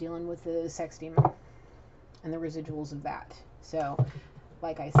while you're dealing with the sex demon and the residuals of that. So,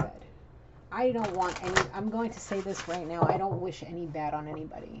 like I said, I don't want any, I'm going to say this right now, I don't wish any bad on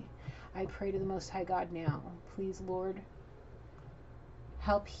anybody. I pray to the Most High God now. Please, Lord,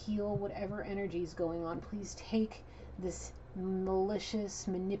 help heal whatever energy is going on. Please take this malicious,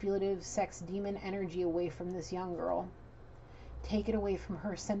 manipulative sex demon energy away from this young girl. Take it away from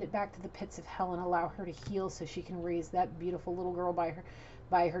her. Send it back to the pits of hell and allow her to heal so she can raise that beautiful little girl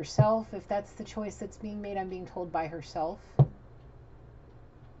by herself. If that's the choice that's being made, I'm being told by herself.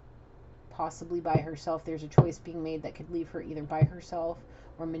 Possibly by herself. There's a choice being made that could leave her either by herself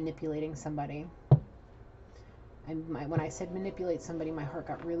or manipulating somebody. When I said manipulate somebody, my heart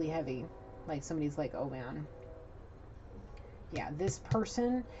got really heavy. Like somebody's like, oh man. Yeah, this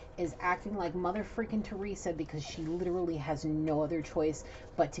person is acting like Mother freaking Teresa because she literally has no other choice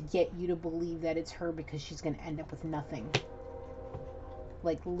but to get you to believe that it's her, because she's going to end up with nothing.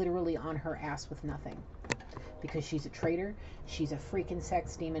 Like literally on her ass with nothing. Because she's a traitor, she's a freaking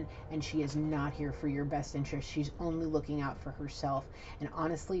sex demon, and she is not here for your best interest. She's only looking out for herself. And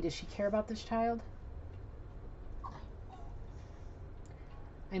honestly, does she care about this child?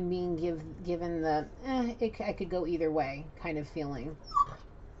 I'm being given the, I could go either way kind of feeling.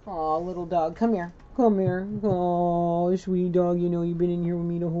 Aw, little dog, come here. Come here. Oh, sweet dog, you know you've been in here with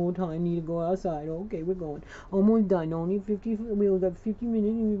me the whole time. Need to go outside. Okay, we're going. Almost done. Only 50, we got 50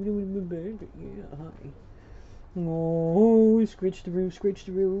 minutes. Yeah, hi. Oh, scratch the roof,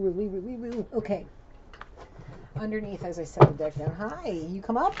 really. Okay. Underneath, as I set the deck down. Hi, you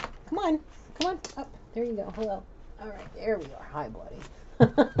come up? Come on. Up. There you go. Hello. All right, there we are. Hi, buddy.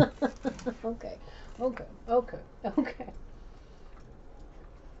 Okay.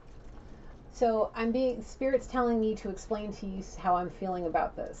 So Spirit's telling me to explain to you how I'm feeling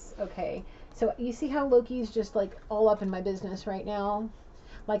about this. Okay. So you see how Loki's just like all up in my business right now?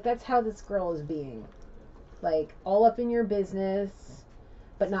 Like that's how this girl is being. Like all up in your business,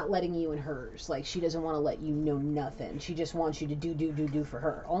 but not letting you in hers. Like she doesn't want to let you know nothing. She just wants you to do for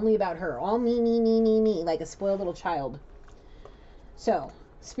her. Only about her. All me, like a spoiled little child. So,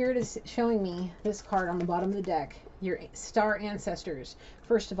 Spirit is showing me this card on the bottom of the deck. Your star ancestors.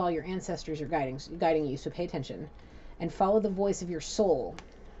 First of all, your ancestors are guiding you, so pay attention. And follow the voice of your soul.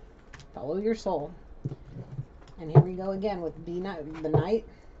 Follow your soul. And here we go again with the Knight.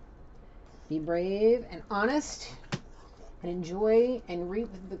 Be brave and honest, and enjoy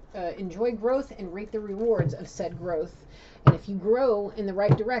growth and reap the rewards of said growth. And if you grow in the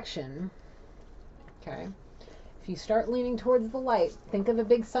right direction, okay, if you start leaning towards the light, think of a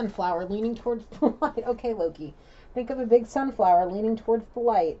big sunflower leaning towards the light. Okay, Loki, think of a big sunflower leaning towards the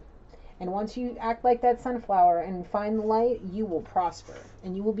light. And once you act like that sunflower and find the light, you will prosper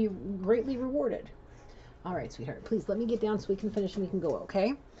and you will be greatly rewarded. All right, sweetheart, please let me get down so we can finish and we can go,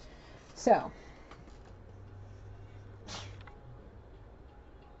 okay? So,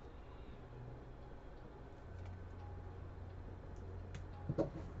 all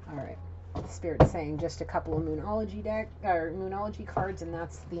right. Spirit's saying just a couple of Moonology cards, and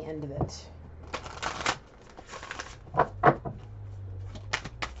that's the end of it.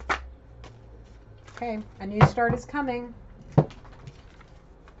 Okay, a new start is coming.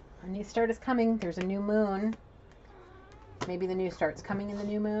 There's a new moon. Maybe the new start's coming in the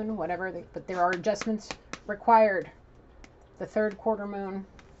new moon, whatever. But there are adjustments required. The third quarter moon.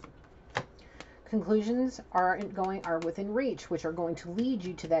 Conclusions are within reach, which are going to lead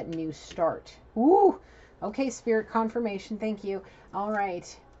you to that new start. Ooh! Okay, Spirit, confirmation. Thank you. All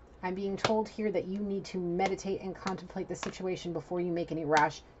right. I'm being told here that you need to meditate and contemplate the situation before you make any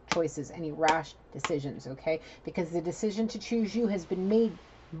rash choices, any rash decisions, okay? Because the decision to choose you has been made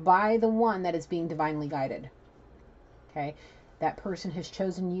by the one that is being divinely guided, okay? That person has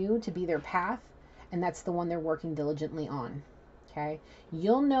chosen you to be their path, and that's the one they're working diligently on, okay?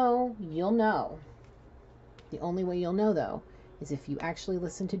 You'll know. The only way you'll know, though, is if you actually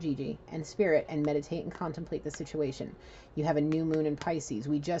listen to Gigi and Spirit and meditate and contemplate the situation. You have a new moon in Pisces.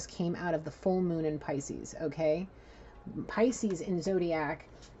 We just came out of the full moon in Pisces, okay? Pisces in Zodiac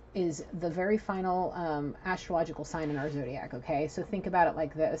is the very final astrological sign in our Zodiac, okay? So think about it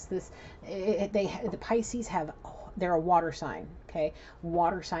like this. The Pisces they're a water sign, okay?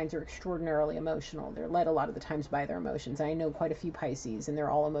 Water signs are extraordinarily emotional. They're led a lot of the times by their emotions. I know quite a few Pisces, and they're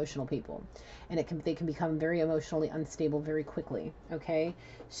all emotional people. And they can become very emotionally unstable very quickly, okay?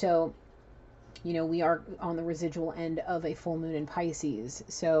 So, you know, we are on the residual end of a full moon in Pisces.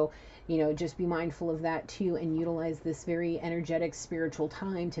 So, you know, just be mindful of that too, and utilize this very energetic spiritual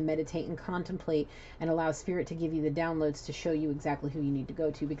time to meditate and contemplate, and allow Spirit to give you the downloads to show you exactly who you need to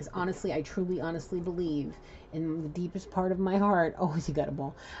go to. Because honestly, I truly, honestly believe in the deepest part of my heart, oh, you got a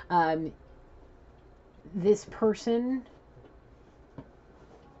ball, this person,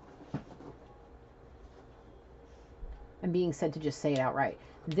 I'm being said to just say it outright.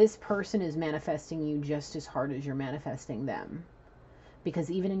 This person is manifesting you just as hard as you're manifesting them. Because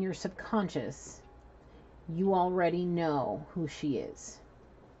even in your subconscious, you already know who she is.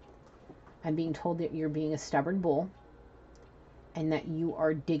 I'm being told that you're being a stubborn bull, and that you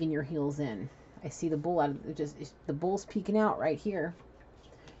are digging your heels in. I see the bull the bull's peeking out right here.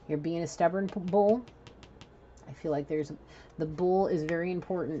 You're being a stubborn bull. I feel like the bull is very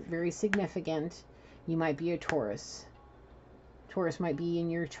important, very significant. You might be a Taurus. Taurus might be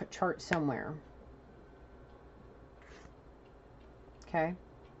in your chart somewhere. Okay.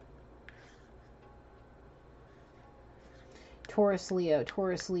 Taurus, Leo,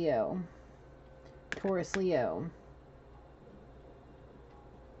 Taurus, Leo, Taurus, Leo.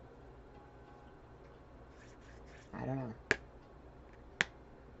 I don't know.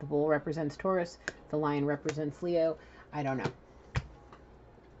 The bull represents Taurus. The lion represents Leo. I don't know.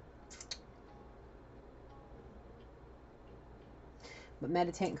 But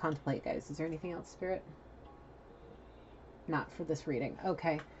meditate and contemplate, guys. Is there anything else, Spirit? Not for this reading.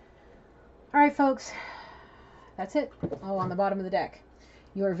 Okay. All right, folks. That's it. Oh, on the bottom of the deck.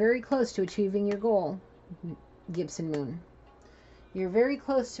 You are very close to achieving your goal, Gibson Moon. You're very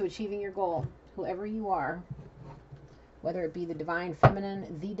close to achieving your goal, whoever you are. Whether it be the Divine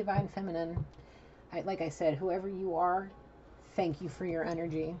Feminine, like I said, whoever you are, thank you for your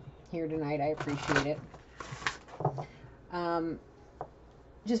energy here tonight. I appreciate it.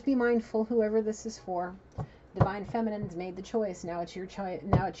 Just be mindful, whoever this is for. Divine Feminine's made the choice. Now it's your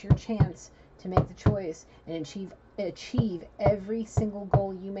chance to make the choice and achieve every single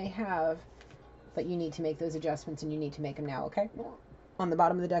goal you may have. But you need to make those adjustments, and you need to make them now, okay? On the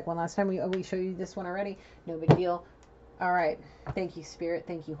bottom of the deck, one last time. We show you this one already. No big deal. All right. Thank you, Spirit.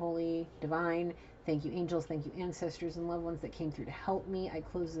 Thank you, Holy, Divine. Thank you, angels. Thank you, ancestors and loved ones that came through to help me. I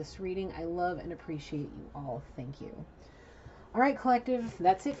close this reading. I love and appreciate you all. Thank you. All right, collective.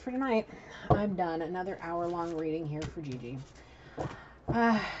 That's it for tonight. I'm done. Another hour-long reading here for Gigi.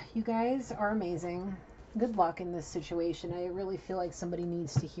 You guys are amazing. Good luck in this situation. I really feel like somebody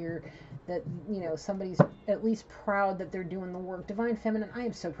needs to hear that, you know, somebody's at least proud that they're doing the work. Divine Feminine, I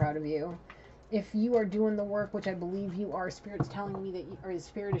am so proud of you. If you are doing the work, which I believe you are, Spirit's telling me that or is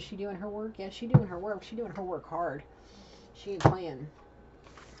Spirit, is she doing her work? Yes, she's doing her work. She's doing her work hard. She ain't playing.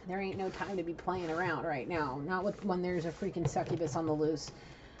 There ain't no time to be playing around right now. Not when there's a freaking succubus on the loose.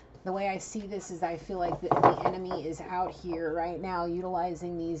 The way I see this is I feel like the enemy is out here right now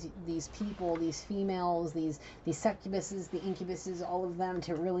utilizing these people, these females, these succubuses, the incubuses, all of them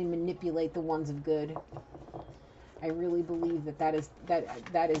to really manipulate the ones of good. I really believe that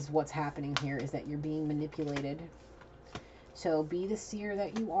is what's happening here, is that you're being manipulated. So be the seer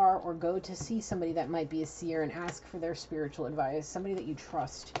that you are, or go to see somebody that might be a seer and ask for their spiritual advice. Somebody that you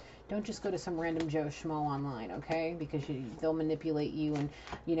trust. Don't just go to some random Joe Schmo online, okay? Because they'll manipulate you. And,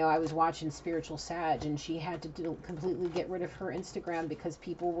 you know, I was watching Spiritual Sag, and she had to completely get rid of her Instagram because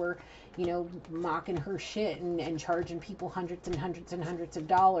people were, you know, mocking her shit and charging people hundreds and hundreds and hundreds of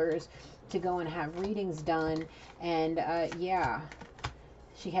dollars to go and have readings done. And, yeah,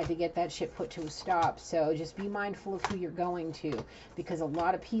 she had to get that shit put to a stop. So just be mindful of who you're going to, because a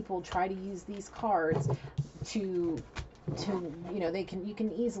lot of people try to use these cards to you know, it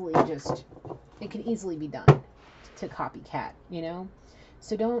can easily be done to copycat, you know.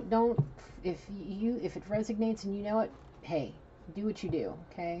 So don't if it resonates and you know it, hey, Do what you do,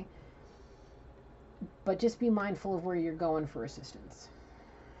 okay? But just be mindful of where you're going for assistance.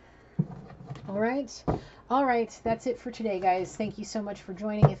 All right. All right. That's it for today, guys. Thank you so much for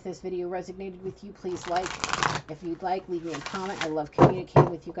joining. If this video resonated with you, please like. If you'd like, leave me a comment. I love communicating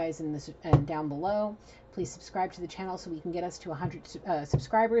with you guys in this and down below. Please subscribe to the channel so we can get us to 100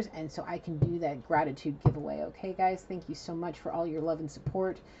 subscribers, and so I can do that gratitude giveaway. Okay, guys? Thank you so much for all your love and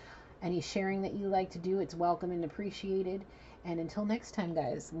support. Any sharing that you like to do, it's welcome and appreciated. And until next time,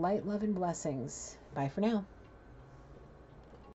 guys, light, love, and blessings. Bye for now.